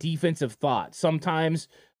 defensive thought. Sometimes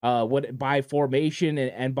by formation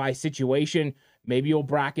and by situation, maybe you'll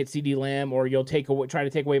bracket CeeDee Lamb or you'll try to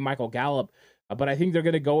take away Michael Gallup. But I think they're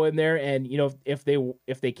going to go in there and, if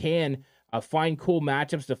they can find cool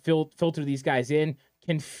matchups to filter these guys in,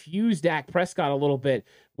 confuse Dak Prescott a little bit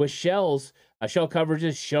with shells, shell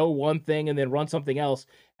coverages, show one thing and then run something else.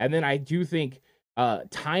 And then I do think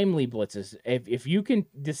timely blitzes. If you can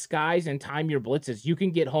disguise and time your blitzes, you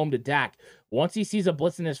can get home to Dak. Once he sees a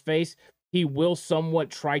blitz in his face, he will somewhat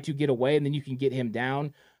try to get away, and then you can get him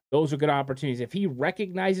down. Those are good opportunities. If he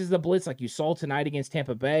recognizes the blitz, like you saw tonight against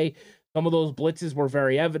Tampa Bay, some of those blitzes were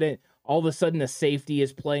very evident. All of a sudden, the safety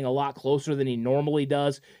is playing a lot closer than he normally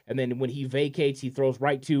does. And then when he vacates, he throws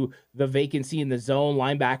right to the vacancy in the zone.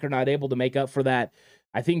 Linebacker not able to make up for that.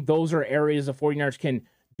 I think those are areas the 49ers can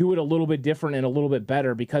do it a little bit different and a little bit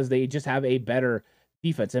better because they just have a better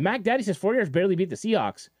defense. And Mac Daddy says 49ers barely beat the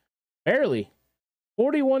Seahawks. Barely.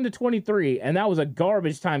 41-23, and that was a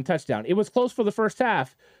garbage time touchdown. It was close for the first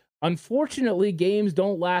half. Unfortunately, games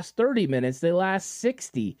don't last 30 minutes. They last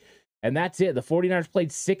 60, and that's it. The 49ers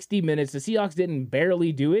played 60 minutes. The Seahawks didn't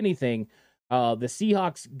barely do anything. The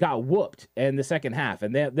Seahawks got whooped in the second half,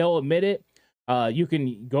 and they'll admit it. You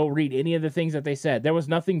can go read any of the things that they said. There was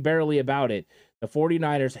nothing barely about it. The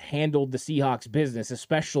 49ers handled the Seahawks business,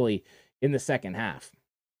 especially in the second half.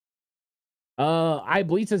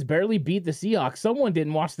 iBleed says barely beat the Seahawks. Someone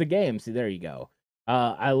didn't watch the game. See, there you go.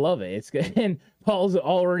 I love it. It's good. And Paul's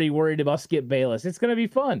already worried about Skip Bayless. It's going to be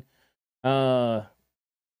fun.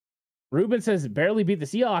 Ruben says barely beat the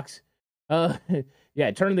Seahawks.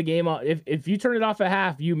 Yeah, turn the game off. If you turn it off at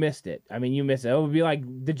half, you missed it. I mean, you missed it. It would be like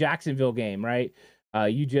the Jacksonville game, right?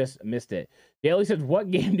 You just missed it. Daly says,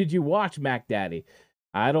 what game did you watch, Mac Daddy?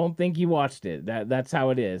 I don't think you watched it. That's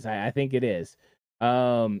how it is. I think it is.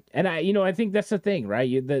 And I think that's the thing,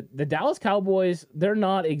 right? The Dallas Cowboys, they're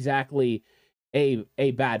not exactly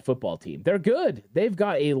a bad football team. They're good. They've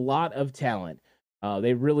got a lot of talent.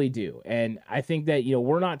 They really do. And I think that,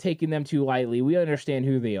 we're not taking them too lightly. We understand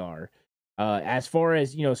who they are. As far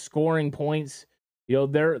as, scoring points,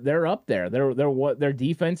 they're up there. Their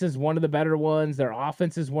defense is one of the better ones. Their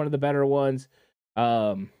offense is one of the better ones.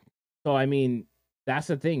 So I mean, that's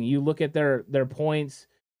the thing. You look at their points,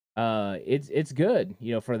 it's good,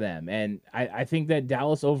 for them. And I think that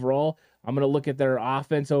Dallas overall, I'm going to look at their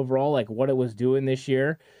offense overall, like what it was doing this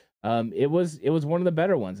year. It was one of the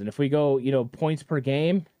better ones. And if we go, points per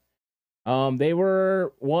game, they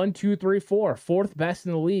were 4th best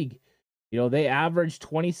in the league. They averaged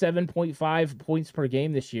 27.5 points per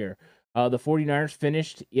game this year. The 49ers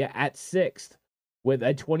finished at 6th with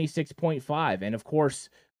a 26.5. And of course,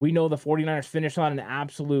 we know the 49ers finished on an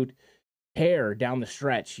absolute tear down the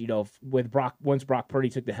stretch, with once Brock Purdy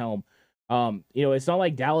took the helm. It's not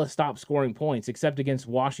like Dallas stopped scoring points except against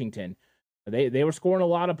Washington. They were scoring a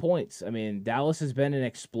lot of points. I mean, Dallas has been an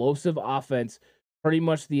explosive offense pretty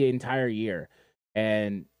much the entire year.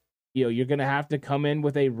 And, you're going to have to come in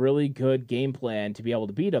with a really good game plan to be able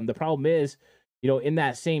to beat them. The problem is, in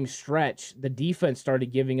that same stretch, the defense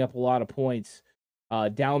started giving up a lot of points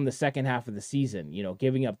down the second half of the season,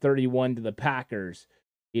 giving up 31 to the Packers,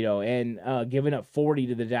 and giving up 40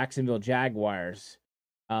 to the Jacksonville Jaguars.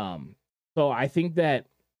 So I think that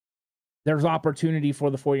there's opportunity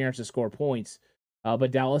for the 49ers to score points,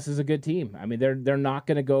 but Dallas is a good team. I mean, they're not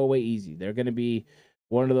going to go away easy. They're going to be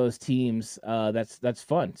one of those teams that's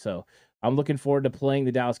fun. So I'm looking forward to playing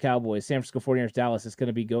the Dallas Cowboys. San Francisco 49ers, Dallas is going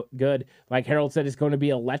to be good. Like Harold said, it's going to be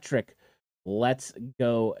electric. Let's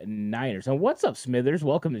go Niners. And what's up, Smithers?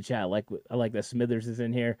 Welcome to chat. I like that Smithers is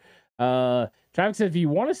in here. Travis said, if you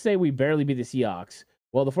want to say we barely beat the Seahawks,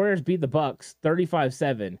 well, the 49ers beat the Bucks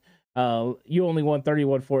 35-7. You only won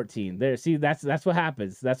 31-14. There, see, that's what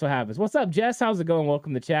happens. That's what happens. What's up, Jess? How's it going?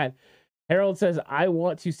 Welcome to chat. Harold says, I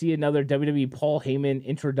want to see another WWE Paul Heyman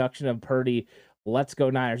introduction of Purdy. Let's go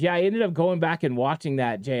Niners. Yeah, I ended up going back and watching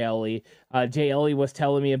that, JLE. JLE was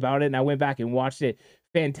telling me about it, and I went back and watched it.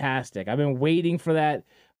 Fantastic. I've been waiting for that.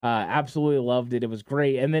 Absolutely loved it. It was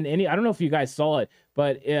great. And then I don't know if you guys saw it,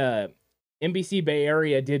 but NBC Bay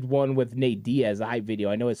Area did one with Nate Diaz, a hype video.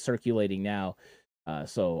 I know it's circulating now.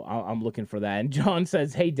 So I'm looking for that. And John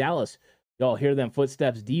says, hey, Dallas, y'all hear them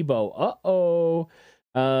footsteps, Debo. Uh-oh.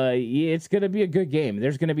 Yeah, it's going to be a good game.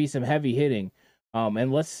 There's going to be some heavy hitting.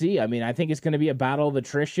 And let's see. I mean, I think it's going to be a battle of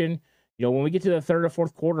attrition. When we get to the third or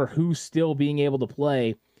fourth quarter, who's still being able to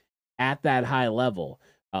play at that high level?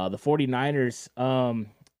 The 49ers,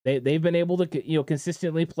 they've been able to,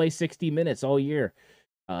 consistently play 60 minutes all year.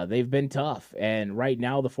 They've been tough. And right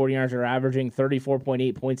now, the 49ers are averaging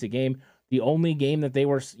 34.8 points a game. The only game that they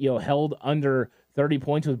were, held under 30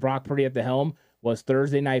 points with Brock Purdy at the helm was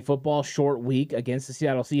Thursday Night Football, short week against the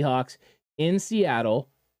Seattle Seahawks in Seattle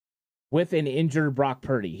with an injured Brock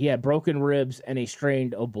Purdy. He had broken ribs and a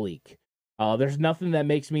strained oblique. There's nothing that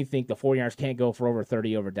makes me think the 49ers can't go for over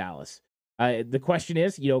 30 over Dallas. The question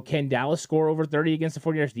is, can Dallas score over 30 against the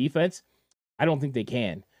 49ers defense? I don't think they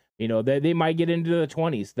can. They might get into the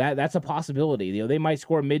 20s. That's a possibility. They might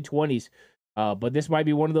score mid-20s, but this might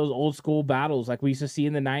be one of those old school battles like we used to see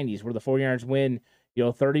in the 90s where the 49ers win,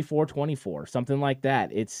 34-24, something like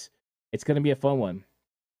that. It's going to be a fun one.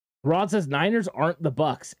 Rod says Niners aren't the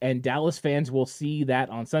Bucks, and Dallas fans will see that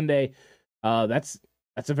on Sunday. That's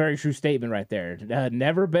a very true statement right there.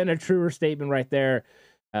 Never been a truer statement right there.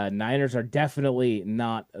 Niners are definitely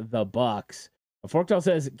not the Bucks. Forktail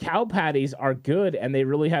says cow patties are good, and they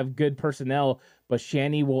really have good personnel, but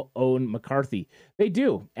Shanny will own McCarthy. They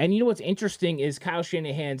do. And what's interesting is Kyle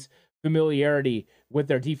Shanahan's familiarity with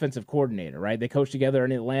their defensive coordinator, right? They coached together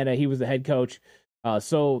in Atlanta. He was the head coach.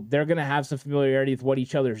 So they're going to have some familiarity with what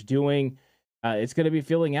each other's doing. It's going to be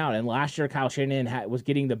filling out. And last year, Kyle Shanahan was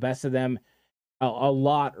getting the best of them a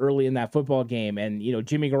lot early in that football game. And,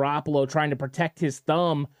 Jimmy Garoppolo trying to protect his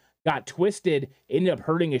thumb got twisted, ended up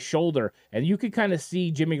hurting his shoulder. And you could kind of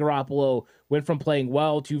see Jimmy Garoppolo went from playing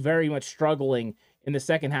well to very much struggling in the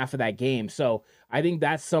second half of that game. So I think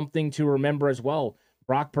that's something to remember as well.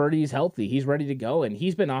 Brock Purdy's healthy. He's ready to go. And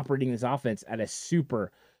he's been operating this offense at a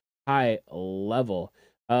super high level.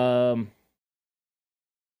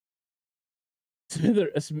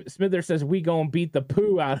 Smither says we gonna beat the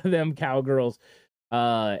poo out of them Cowgirls.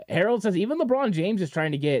 Harold says even LeBron James is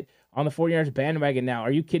trying to get on the 49ers bandwagon now.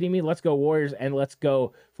 Are you kidding me? Let's go Warriors and let's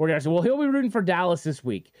go 49ers. Well, he'll be rooting for Dallas this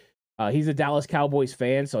week. He's a Dallas Cowboys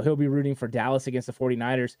fan, so he'll be rooting for Dallas against the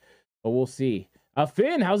 49ers, but we'll see.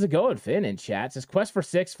 Finn, how's it going? Finn in chat says quest for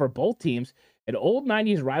 6 for both teams. An old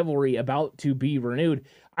 90s rivalry about to be renewed.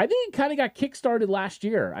 I think it kind of got kickstarted last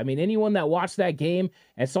year. I mean, anyone that watched that game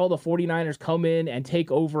and saw the 49ers come in and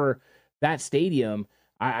take over that stadium,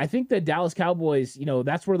 I think the Dallas Cowboys,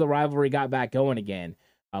 that's where the rivalry got back going again.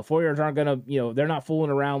 49ers aren't going to, they're not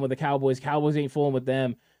fooling around with the Cowboys. Cowboys ain't fooling with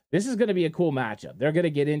them. This is going to be a cool matchup. They're going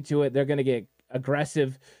to get into it. They're going to get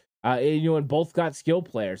aggressive. And both got skill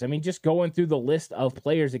players. I mean, just going through the list of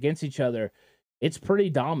players against each other, it's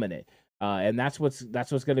pretty dominant. And that's what's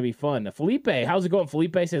going to be fun. Felipe, how's it going?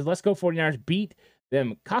 Felipe says, let's go 49ers, beat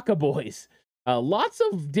them Cowboys. Lots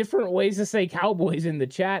of different ways to say Cowboys in the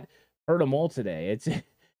chat. Heard them all today.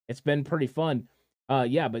 It's been pretty fun.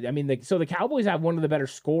 But I mean, the Cowboys have one of the better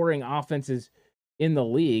scoring offenses in the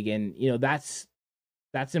league. And,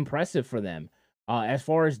 that's impressive for them. As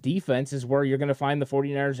far as defense is where you're going to find the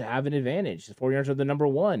 49ers have an advantage. The 49ers are the number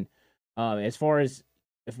one. As far as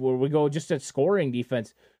if we go just at scoring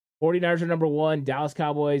defense, 49ers are number one. Dallas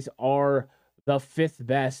Cowboys are the 5th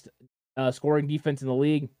best scoring defense in the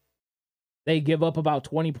league. They give up about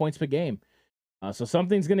 20 points per game. So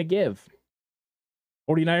something's going to give.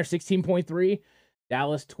 49ers 16.3,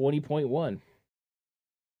 Dallas 20.1.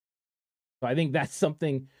 So I think that's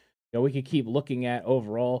something we could keep looking at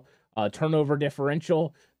overall. Turnover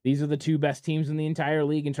differential. These are the 2 best teams in the entire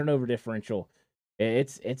league in turnover differential.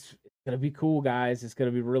 It's going to be cool, guys. It's going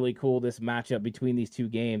to be really cool. This matchup between these 2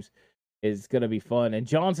 games is going to be fun. And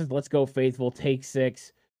John says, let's go Faithful. Take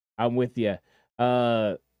 6. I'm with you.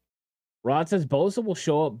 Rod says Bosa will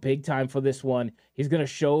show up big time for this one. He's going to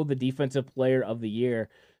show the defensive player of the year.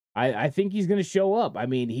 I think he's going to show up. I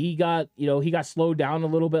mean, he got slowed down a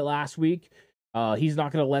little bit last week. He's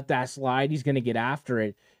not going to let that slide. He's going to get after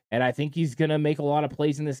it. And I think he's going to make a lot of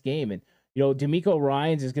plays in this game. And, D'Amico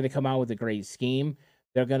Ryans is going to come out with a great scheme.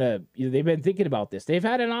 They're going to, they've been thinking about this. They've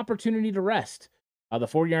had an opportunity to rest. The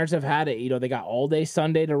 49ers have had it. They got all day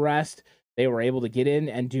Sunday to rest. They were able to get in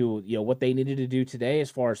and do, what they needed to do today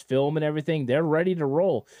as far as film and everything. They're ready to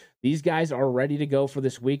roll. These guys are ready to go for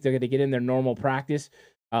this week. They're going to get in their normal practice.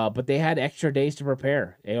 But they had extra days to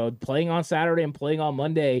prepare. Playing on Saturday and playing on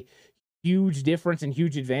Monday, huge difference and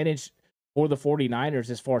huge advantage for the 49ers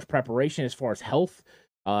as far as preparation, as far as health.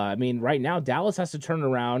 I mean, right now, Dallas has to turn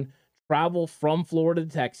around, travel from Florida to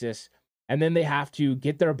Texas, and then they have to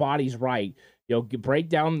get their bodies right, break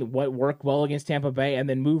down what worked well against Tampa Bay, and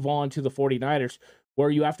then move on to the 49ers,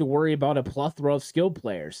 where you have to worry about a plethora of skilled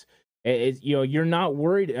players. You're not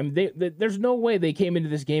worried. I mean, there's no way they came into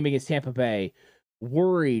this game against Tampa Bay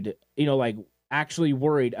worried, actually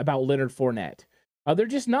worried about Leonard Fournette. They're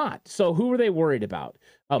just not. So who are they worried about?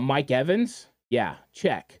 Mike Evans? Yeah,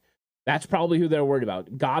 check. That's probably who they're worried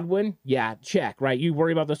about. Godwin? Yeah, check, right? You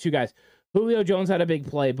worry about those 2 guys. Julio Jones had a big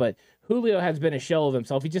play, but Julio has been a shell of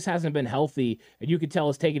himself. He just hasn't been healthy, and you could tell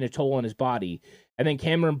it's taking a toll on his body. And then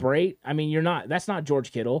Cameron Brate, I mean, that's not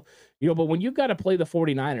George Kittle. But when you've got to play the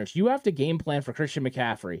 49ers, you have to game plan for Christian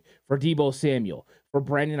McCaffrey, for Deebo Samuel, for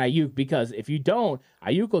Brandon Ayuk, because if you don't,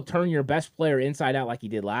 Ayuk will turn your best player inside out like he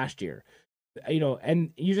did last year.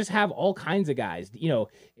 And you just have all kinds of guys.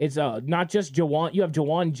 It's not just Jawan. You have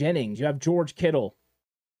Jawan Jennings. You have George Kittle.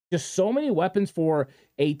 Just so many weapons for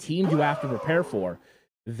a team to have to prepare for.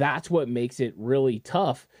 That's what makes it really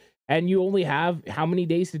tough. And you only have how many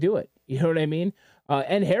days to do it? You know what I mean?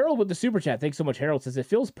 And Harold with the super chat. Thanks so much, Harold. Says it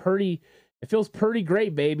feels pretty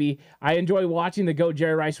great, baby. I enjoy watching the GOAT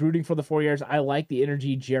Jerry Rice rooting for the 49ers. I like the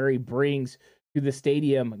energy Jerry brings to the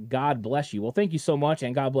stadium. God bless you. Well, thank you so much,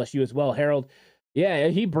 and God bless you as well, Harold. Yeah,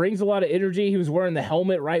 he brings a lot of energy. He was wearing the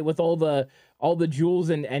helmet, right, with all the jewels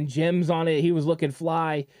and gems on it. He was looking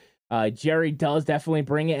fly. Jerry does definitely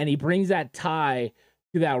bring it, and he brings that tie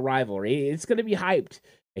to that rivalry. It's going to be hyped.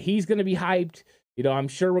 He's going to be hyped. I'm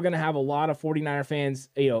sure we're going to have a lot of 49er fans,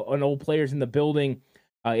 and old players in the building.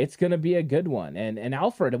 It's going to be a good one. And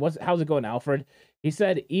Alfred, how's it going, Alfred? He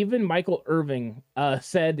said even Michael Irving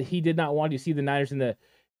said he did not want to see the Niners in the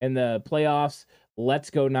playoffs.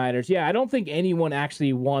 Let's go Niners. Yeah, I don't think anyone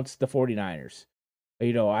actually wants the 49ers.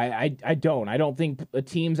 I don't. I don't think the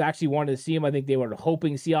teams actually wanted to see them. I think they were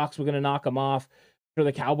hoping Seahawks were going to knock them off. Sure,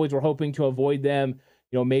 the Cowboys were hoping to avoid them.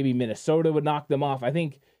 Maybe Minnesota would knock them off. I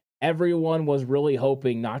think everyone was really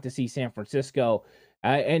hoping not to see San Francisco.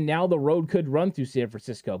 And now the road could run through San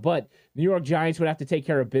Francisco. But New York Giants would have to take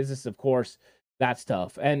care of business, of course. That's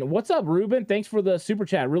tough. And what's up, Ruben? Thanks for the super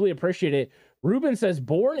chat. Really appreciate it. Ruben says,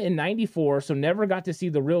 born in 94, so never got to see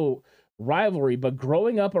the real rivalry, but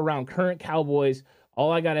growing up around current Cowboys,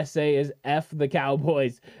 all I got to say is F the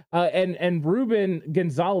Cowboys. And Ruben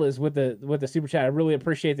Gonzalez with the super chat. I really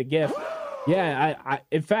appreciate the gift. Yeah, I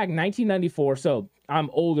in fact, 1994, so I'm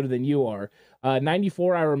older than you are.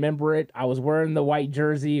 94, I remember it. I was wearing the white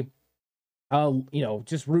jersey,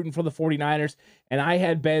 just rooting for the 49ers. And I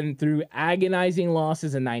had been through agonizing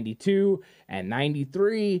losses in 92 and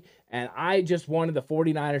 93. And I just wanted the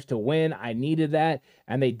 49ers to win. I needed that.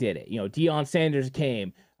 And they did it. Deion Sanders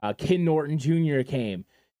came. Ken Norton Jr. came.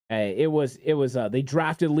 They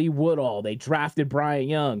drafted Lee Woodall. They drafted Bryant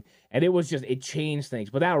Young. And it changed things.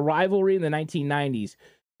 But that rivalry in the 1990s,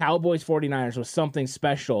 Cowboys 49ers, was something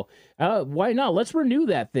special. Why not? Let's renew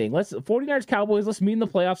that thing. 49ers Cowboys, let's meet in the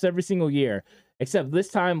playoffs every single year. Except this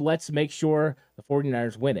time, let's make sure the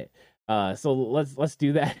 49ers win it. So let's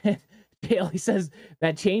do that. Bailey says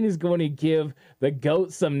that chain is going to give the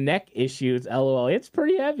GOAT some neck issues. LOL. It's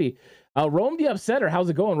pretty heavy. Rome the Upsetter, how's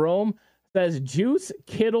it going, Rome? Says Juice,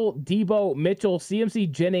 Kittle, Debo, Mitchell, CMC,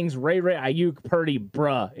 Jennings, Ray, Ayuk, Purdy,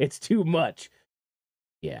 bruh. It's too much.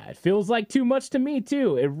 Yeah, it feels like too much to me,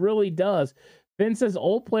 too. It really does. Finn says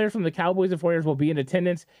old players from the Cowboys and 49ers will be in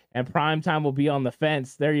attendance, and primetime will be on the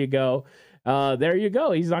fence. There you go. There you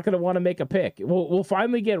go. He's not going to want to make a pick. We'll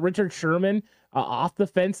finally get Richard Sherman off the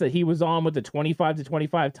fence that he was on with the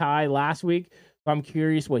 25-25 tie last week. So I'm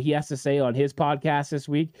curious what he has to say on his podcast this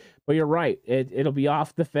week. But you're right. It'll be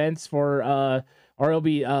off the fence or it'll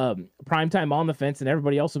be primetime on the fence, and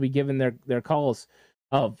everybody else will be giving their calls.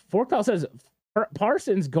 Forkal says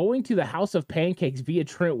Parsons going to the House of Pancakes via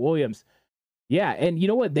Trent Williams. Yeah, and you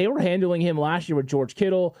know what? They were handling him last year with George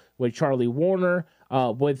Kittle, with Charlie Warner,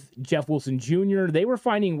 with Jeff Wilson Jr. They were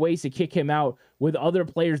finding ways to kick him out with other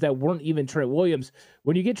players that weren't even Trent Williams.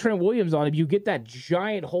 When you get Trent Williams on him, you get that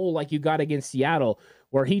giant hole like you got against Seattle,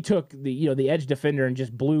 where he took the edge defender and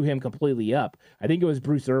just blew him completely up. I think it was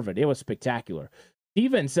Bruce Irvin. It was spectacular.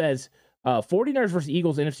 Steven says 49ers versus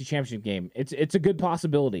Eagles NFC Championship game. It's a good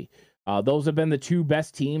possibility. Those have been the two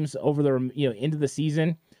best teams over the into the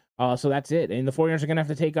season. So that's it. And the 49ers are going to have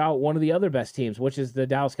to take out one of the other best teams, which is the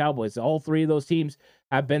Dallas Cowboys. All three of those teams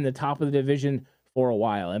have been the top of the division for a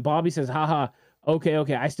while. And Bobby says, haha, okay.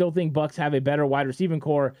 I still think Bucks have a better wide receiving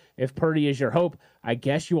core if Purdy is your hope. I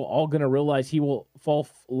guess you're all going to realize he will fall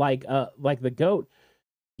like the GOAT.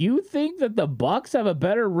 You think that the Bucks have a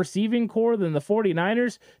better receiving core than the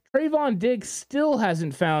 49ers? Trayvon Diggs still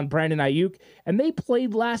hasn't found Brandon Ayuk, and they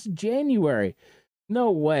played last January.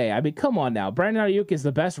 No way. I mean, come on now. Brandon Ayuk is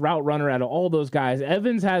the best route runner out of all those guys.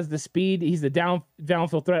 Evans has the speed. He's the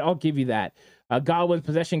downfield threat. I'll give you that. Godwin's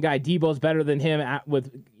possession guy. Debo's better than him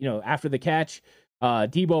after the catch.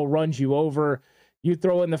 Debo runs you over. You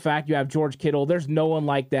throw in the fact you have George Kittle. There's no one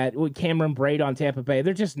like that. With Cameron Braid on Tampa Bay,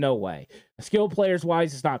 there's just no way. Skill players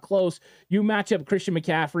wise, it's not close. You match up Christian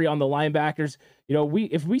McCaffrey on the linebackers.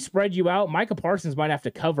 If we spread you out, Micah Parsons might have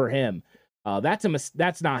to cover him.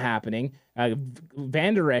 That's not happening.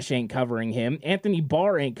 Van Der Esch ain't covering him. Anthony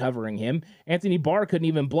Barr ain't covering him. Anthony Barr couldn't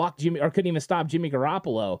even couldn't even stop Jimmy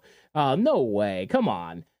Garoppolo. No way. Come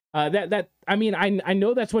on. I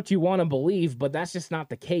know that's what you want to believe, but that's just not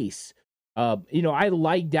the case. I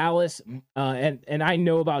like Dallas, and I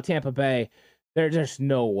know about Tampa Bay. There's just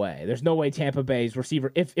no way. There's no way Tampa Bay's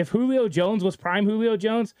receiver. If Julio Jones was prime Julio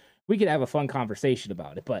Jones, we could have a fun conversation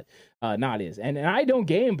about it, but not his. And I don't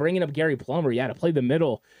game bringing up Gary Plummer. Yeah, to play the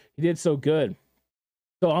middle, he did so good.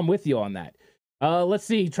 So I'm with you on that. Let's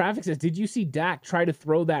see. Traffic says, did you see Dak try to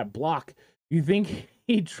throw that block? You think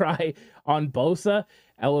he'd try on Bosa?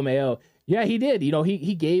 LMAO. Yeah, he did.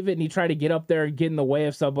 He gave it and he tried to get up there and get in the way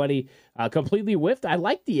of somebody. Completely whiffed. I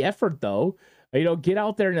like the effort, though. Get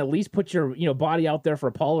out there and at least put your, body out there for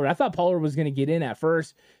Pollard. I thought Pollard was going to get in at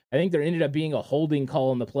first. I think there ended up being a holding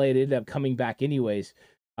call on the play. It ended up coming back anyways.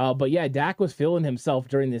 But yeah, Dak was feeling himself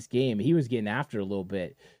during this game. He was getting after a little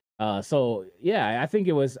bit. So yeah, I think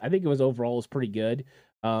it was overall was pretty good.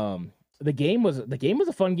 The game was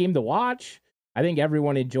a fun game to watch. I think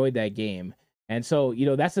everyone enjoyed that game. And so,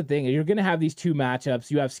 that's the thing. You're going to have these two matchups.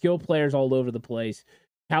 You have skill players all over the place.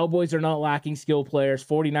 Cowboys are not lacking skill players.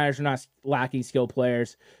 49ers are not lacking skill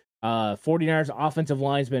players. 49ers offensive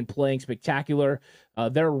line's been playing spectacular.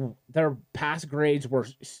 Their pass grades were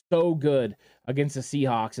so good against the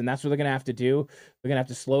Seahawks, and that's what they're going to have to do. They're going to have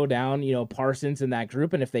to slow down, Parsons in that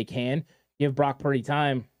group, and if they can, give Brock Purdy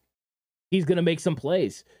time, he's going to make some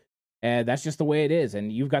plays. And that's just the way it is,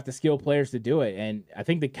 and you've got the skill players to do it. And I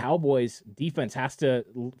think the Cowboys defense has to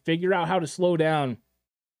figure out how to slow down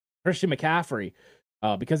Christian McCaffrey.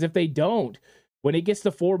 Because if they don't, when it gets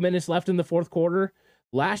to 4 minutes left in the fourth quarter,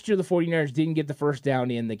 last year the 49ers didn't get the first down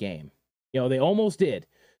in the game. They almost did.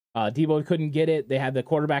 Debo couldn't get it. They had the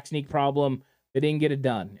quarterback sneak problem. They didn't get it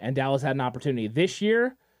done. And Dallas had an opportunity. This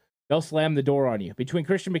year, they'll slam the door on you. Between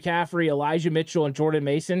Christian McCaffrey, Elijah Mitchell, and Jordan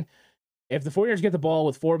Mason, if the 49ers get the ball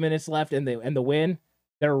with 4 minutes left and the win,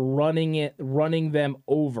 they're running them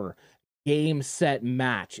over. Game, set,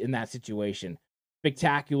 match in that situation.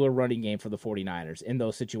 Spectacular running game for the 49ers in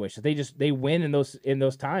those situations. They win in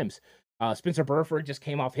those times. Spencer Burford just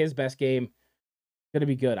came off his best game. Going to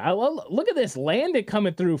be good. Look at this. Landon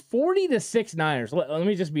coming through 40-6 Niners. Let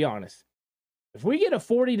me just be honest. If we get a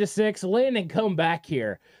 40-6, Landon come back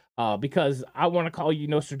here because I want to call you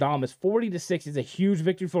Nostradamus. 40-6 is a huge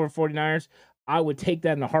victory for the 49ers. I would take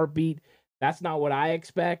that in a heartbeat. That's not what I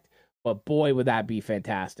expect, but boy, would that be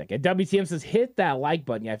fantastic. And WTM says, hit that like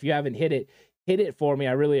button. Yeah, if you haven't hit it for me.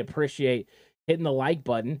 I really appreciate hitting the like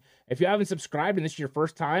button. If you haven't subscribed and this is your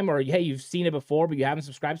first time, or hey, you've seen it before, but you haven't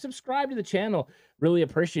subscribe to the channel. Really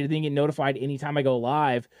appreciate it. Then you get notified anytime I go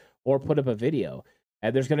live or put up a video.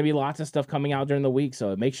 And there's going to be lots of stuff coming out during the week,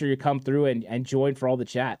 so make sure you come through and join for all the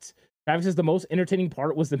chats. Travis says the most entertaining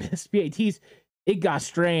part was the missed PATs. It got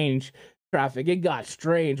strange, Traffic. It got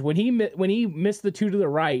strange. When he missed the two to the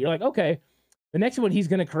right, you're like, okay, the next one he's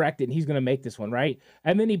going to correct it and he's going to make this one, right?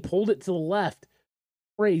 And then he pulled it to the left.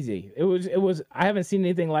 Crazy. It was I haven't seen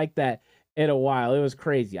anything like that in a while. It was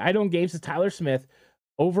crazy. I don't game says Tyler Smith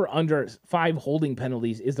over under 5 holding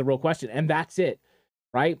penalties is the real question. And that's it,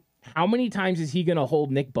 right? How many times is he going to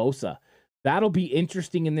hold Nick Bosa? That'll be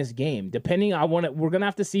interesting in this game. Depending on we're going to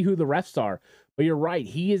have to see who the refs are. But you're right.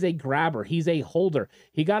 He is a grabber. He's a holder.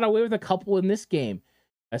 He got away with a couple in this game.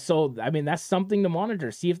 So, I mean, that's something to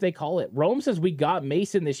monitor. See if they call it. Rome says we got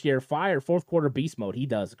Mason this year fired. Fourth quarter beast mode. He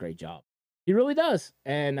does a great job. He really does.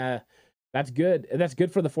 And that's good. That's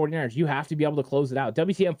good for the 49ers. You have to be able to close it out.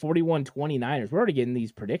 WTM 41-29ers. We're already getting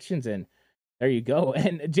these predictions in. There you go.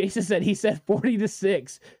 And Jason said, he said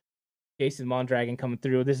 40-6. Jason Mondragon coming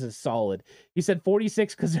through. This is solid. He said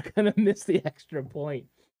 46 because they're going to miss the extra point.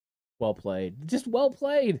 Well played. Just well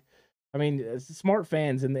played. I mean, smart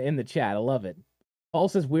fans in the chat. I love it. Paul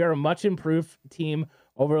says we are a much improved team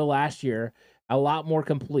over the last year. A lot more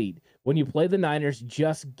complete. When you play the Niners,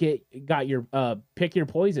 just pick your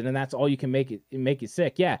poison, and that's all you can make it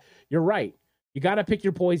sick. Yeah, you're right. You got to pick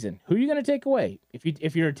your poison. Who are you going to take away?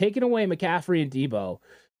 If you're taking away McCaffrey and Debo,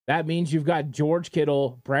 that means you've got George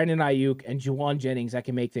Kittle, Brandon Ayuk, and Juwan Jennings that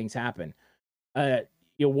can make things happen.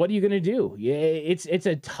 What are you going to do? Yeah, it's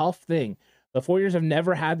a tough thing. The 49ers have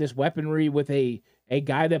never had this weaponry with a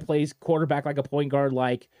guy that plays quarterback like a point guard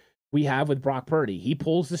like we have with Brock Purdy. He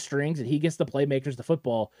pulls the strings and he gets the playmakers the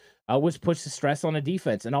football, which puts the stress on the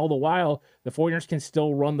defense. And all the while, the 49ers can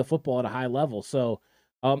still run the football at a high level. So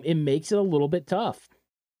it makes it a little bit tough.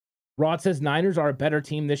 Rod says Niners are a better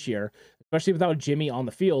team this year, especially without Jimmy on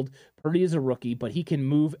the field. Purdy is a rookie, but he can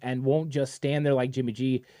move and won't just stand there like Jimmy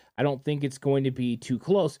G. I don't think it's going to be too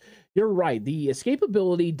close. You're right. The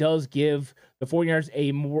escapability does give the 49ers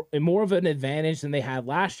a more of an advantage than they had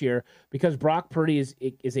last year because Brock Purdy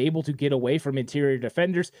is able to get away from interior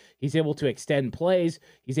defenders. He's able to extend plays.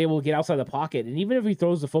 He's able to get outside the pocket. And even if he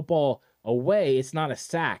throws the football away, it's not a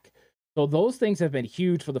sack. So those things have been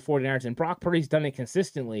huge for the 49ers, and Brock Purdy's done it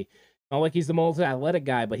consistently. Not like he's the most athletic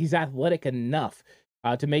guy, but he's athletic enough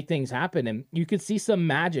to make things happen. And you could see some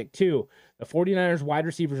magic too. The 49ers wide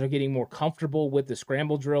receivers are getting more comfortable with the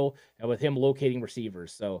scramble drill and with him locating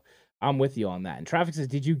receivers. So I'm with you on that. And Traffic says,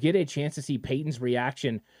 did you get a chance to see Peyton's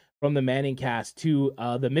reaction from the Manning cast to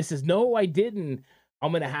the misses? No, I didn't.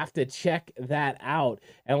 I'm going to have to check that out.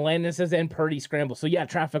 And Landon says, and Purdy scramble. So yeah,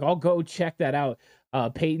 Traffic, I'll go check that out.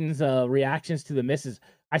 Peyton's reactions to the misses.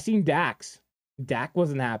 I seen Dak's. Dak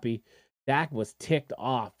wasn't happy. Dak was ticked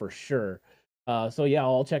off for sure. So yeah,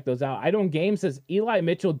 I'll check those out. I don't game says Eli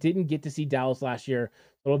Mitchell didn't get to see Dallas last year.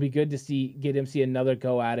 So it'll be good to get him see another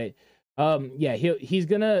go at it. Yeah, he's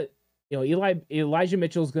gonna, Elijah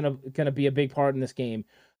Mitchell's gonna be a big part in this game.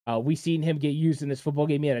 We seen him get used in this football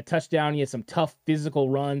game. He had a touchdown. He had some tough physical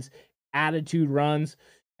runs, attitude runs,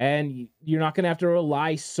 and you're not gonna have to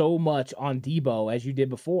rely so much on Debo as you did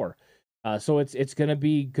before. So it's going to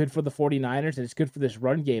be good for the 49ers, and it's good for this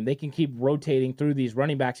run game. They can keep rotating through these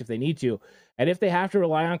running backs if they need to. And if they have to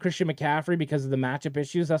rely on Christian McCaffrey because of the matchup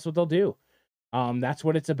issues, that's what they'll do. That's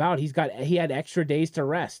what it's about. He had extra days to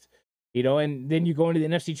rest, and then you go into the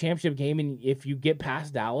NFC Championship game, and if you get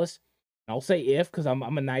past Dallas, I'll say if because I'm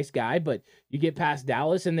a nice guy, but you get past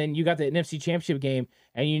Dallas, and then you got the NFC Championship game,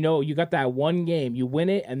 and you got that one game, you win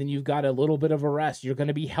it, and then you've got a little bit of a rest. You're going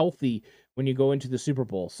to be healthy when you go into the Super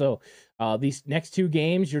Bowl. So these next two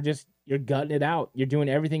games, you're gutting it out. You're doing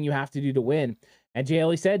everything you have to do to win. And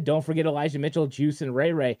JLE said, don't forget Elijah Mitchell, Juice, and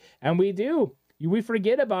Ray. And we do. We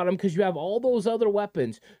forget about them because you have all those other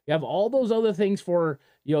weapons. You have all those other things for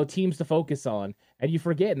teams to focus on, and you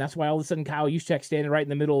forget. And that's why all of a sudden Kyle Juszczyk standing right in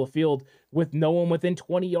the middle of the field with no one within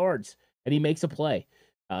 20 yards, and he makes a play.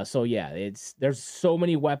 So yeah, there's so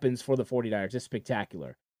many weapons for the 49ers. It's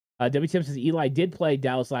spectacular. WTM says Eli did play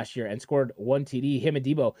Dallas last year and scored one TD, him and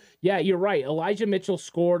Debo. Yeah, you're right. Elijah Mitchell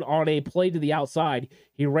scored on a play to the outside.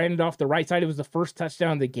 He ran it off the right side. It was the first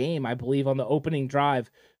touchdown of the game, I believe, on the opening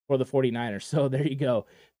drive for the 49ers. So there you go.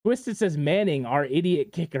 Twisted says Manning, our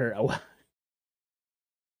idiot kicker.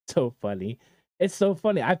 So funny. It's so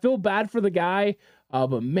funny. I feel bad for the guy,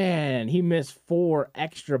 but man, he missed 4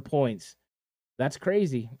 extra points. That's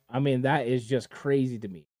crazy. I mean, that is just crazy to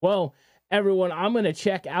me. Well, everyone, I'm going to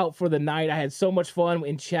check out for the night. I had so much fun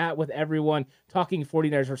in chat with everyone talking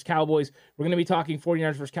 49ers versus Cowboys. We're going to be talking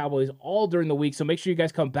 49ers versus Cowboys all during the week, so make sure you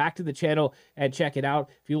guys come back to the channel and check it out.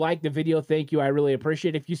 If you like the video, thank you. I really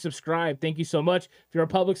appreciate it. If you subscribe, thank you so much. If you're a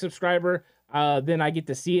public subscriber, then I get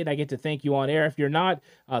to see it. I get to thank you on air. If you're not,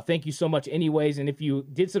 thank you so much anyways. And if you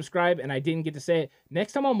did subscribe and I didn't get to say it,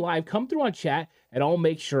 next time I'm live, come through on chat and I'll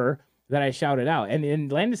make sure that I shout it out.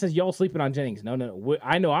 And Landon says, y'all sleeping on Jennings. No.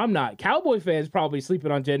 I know I'm not. Cowboy fans probably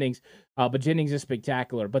sleeping on Jennings, but Jennings is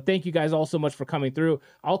spectacular. But thank you guys all so much for coming through.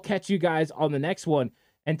 I'll catch you guys on the next one.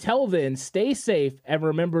 Until then, stay safe and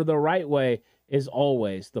remember the right way is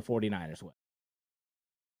always the 49ers way.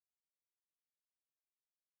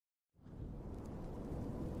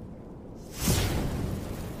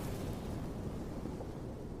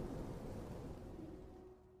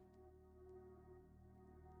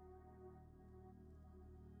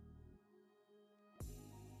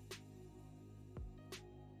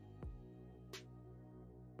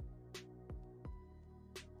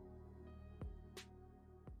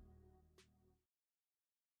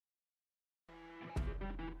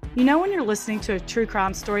 You know when you're listening to a true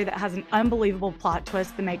crime story that has an unbelievable plot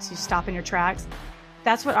twist that makes you stop in your tracks?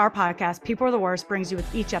 That's what our podcast, People Are the Worst, brings you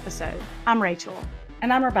with each episode. I'm Rachel.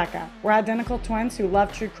 And I'm Rebecca. We're identical twins who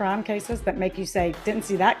love true crime cases that make you say, didn't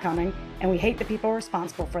see that coming, and we hate the people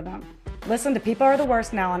responsible for them. Listen to People Are the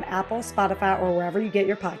Worst now on Apple, Spotify, or wherever you get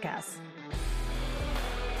your podcasts.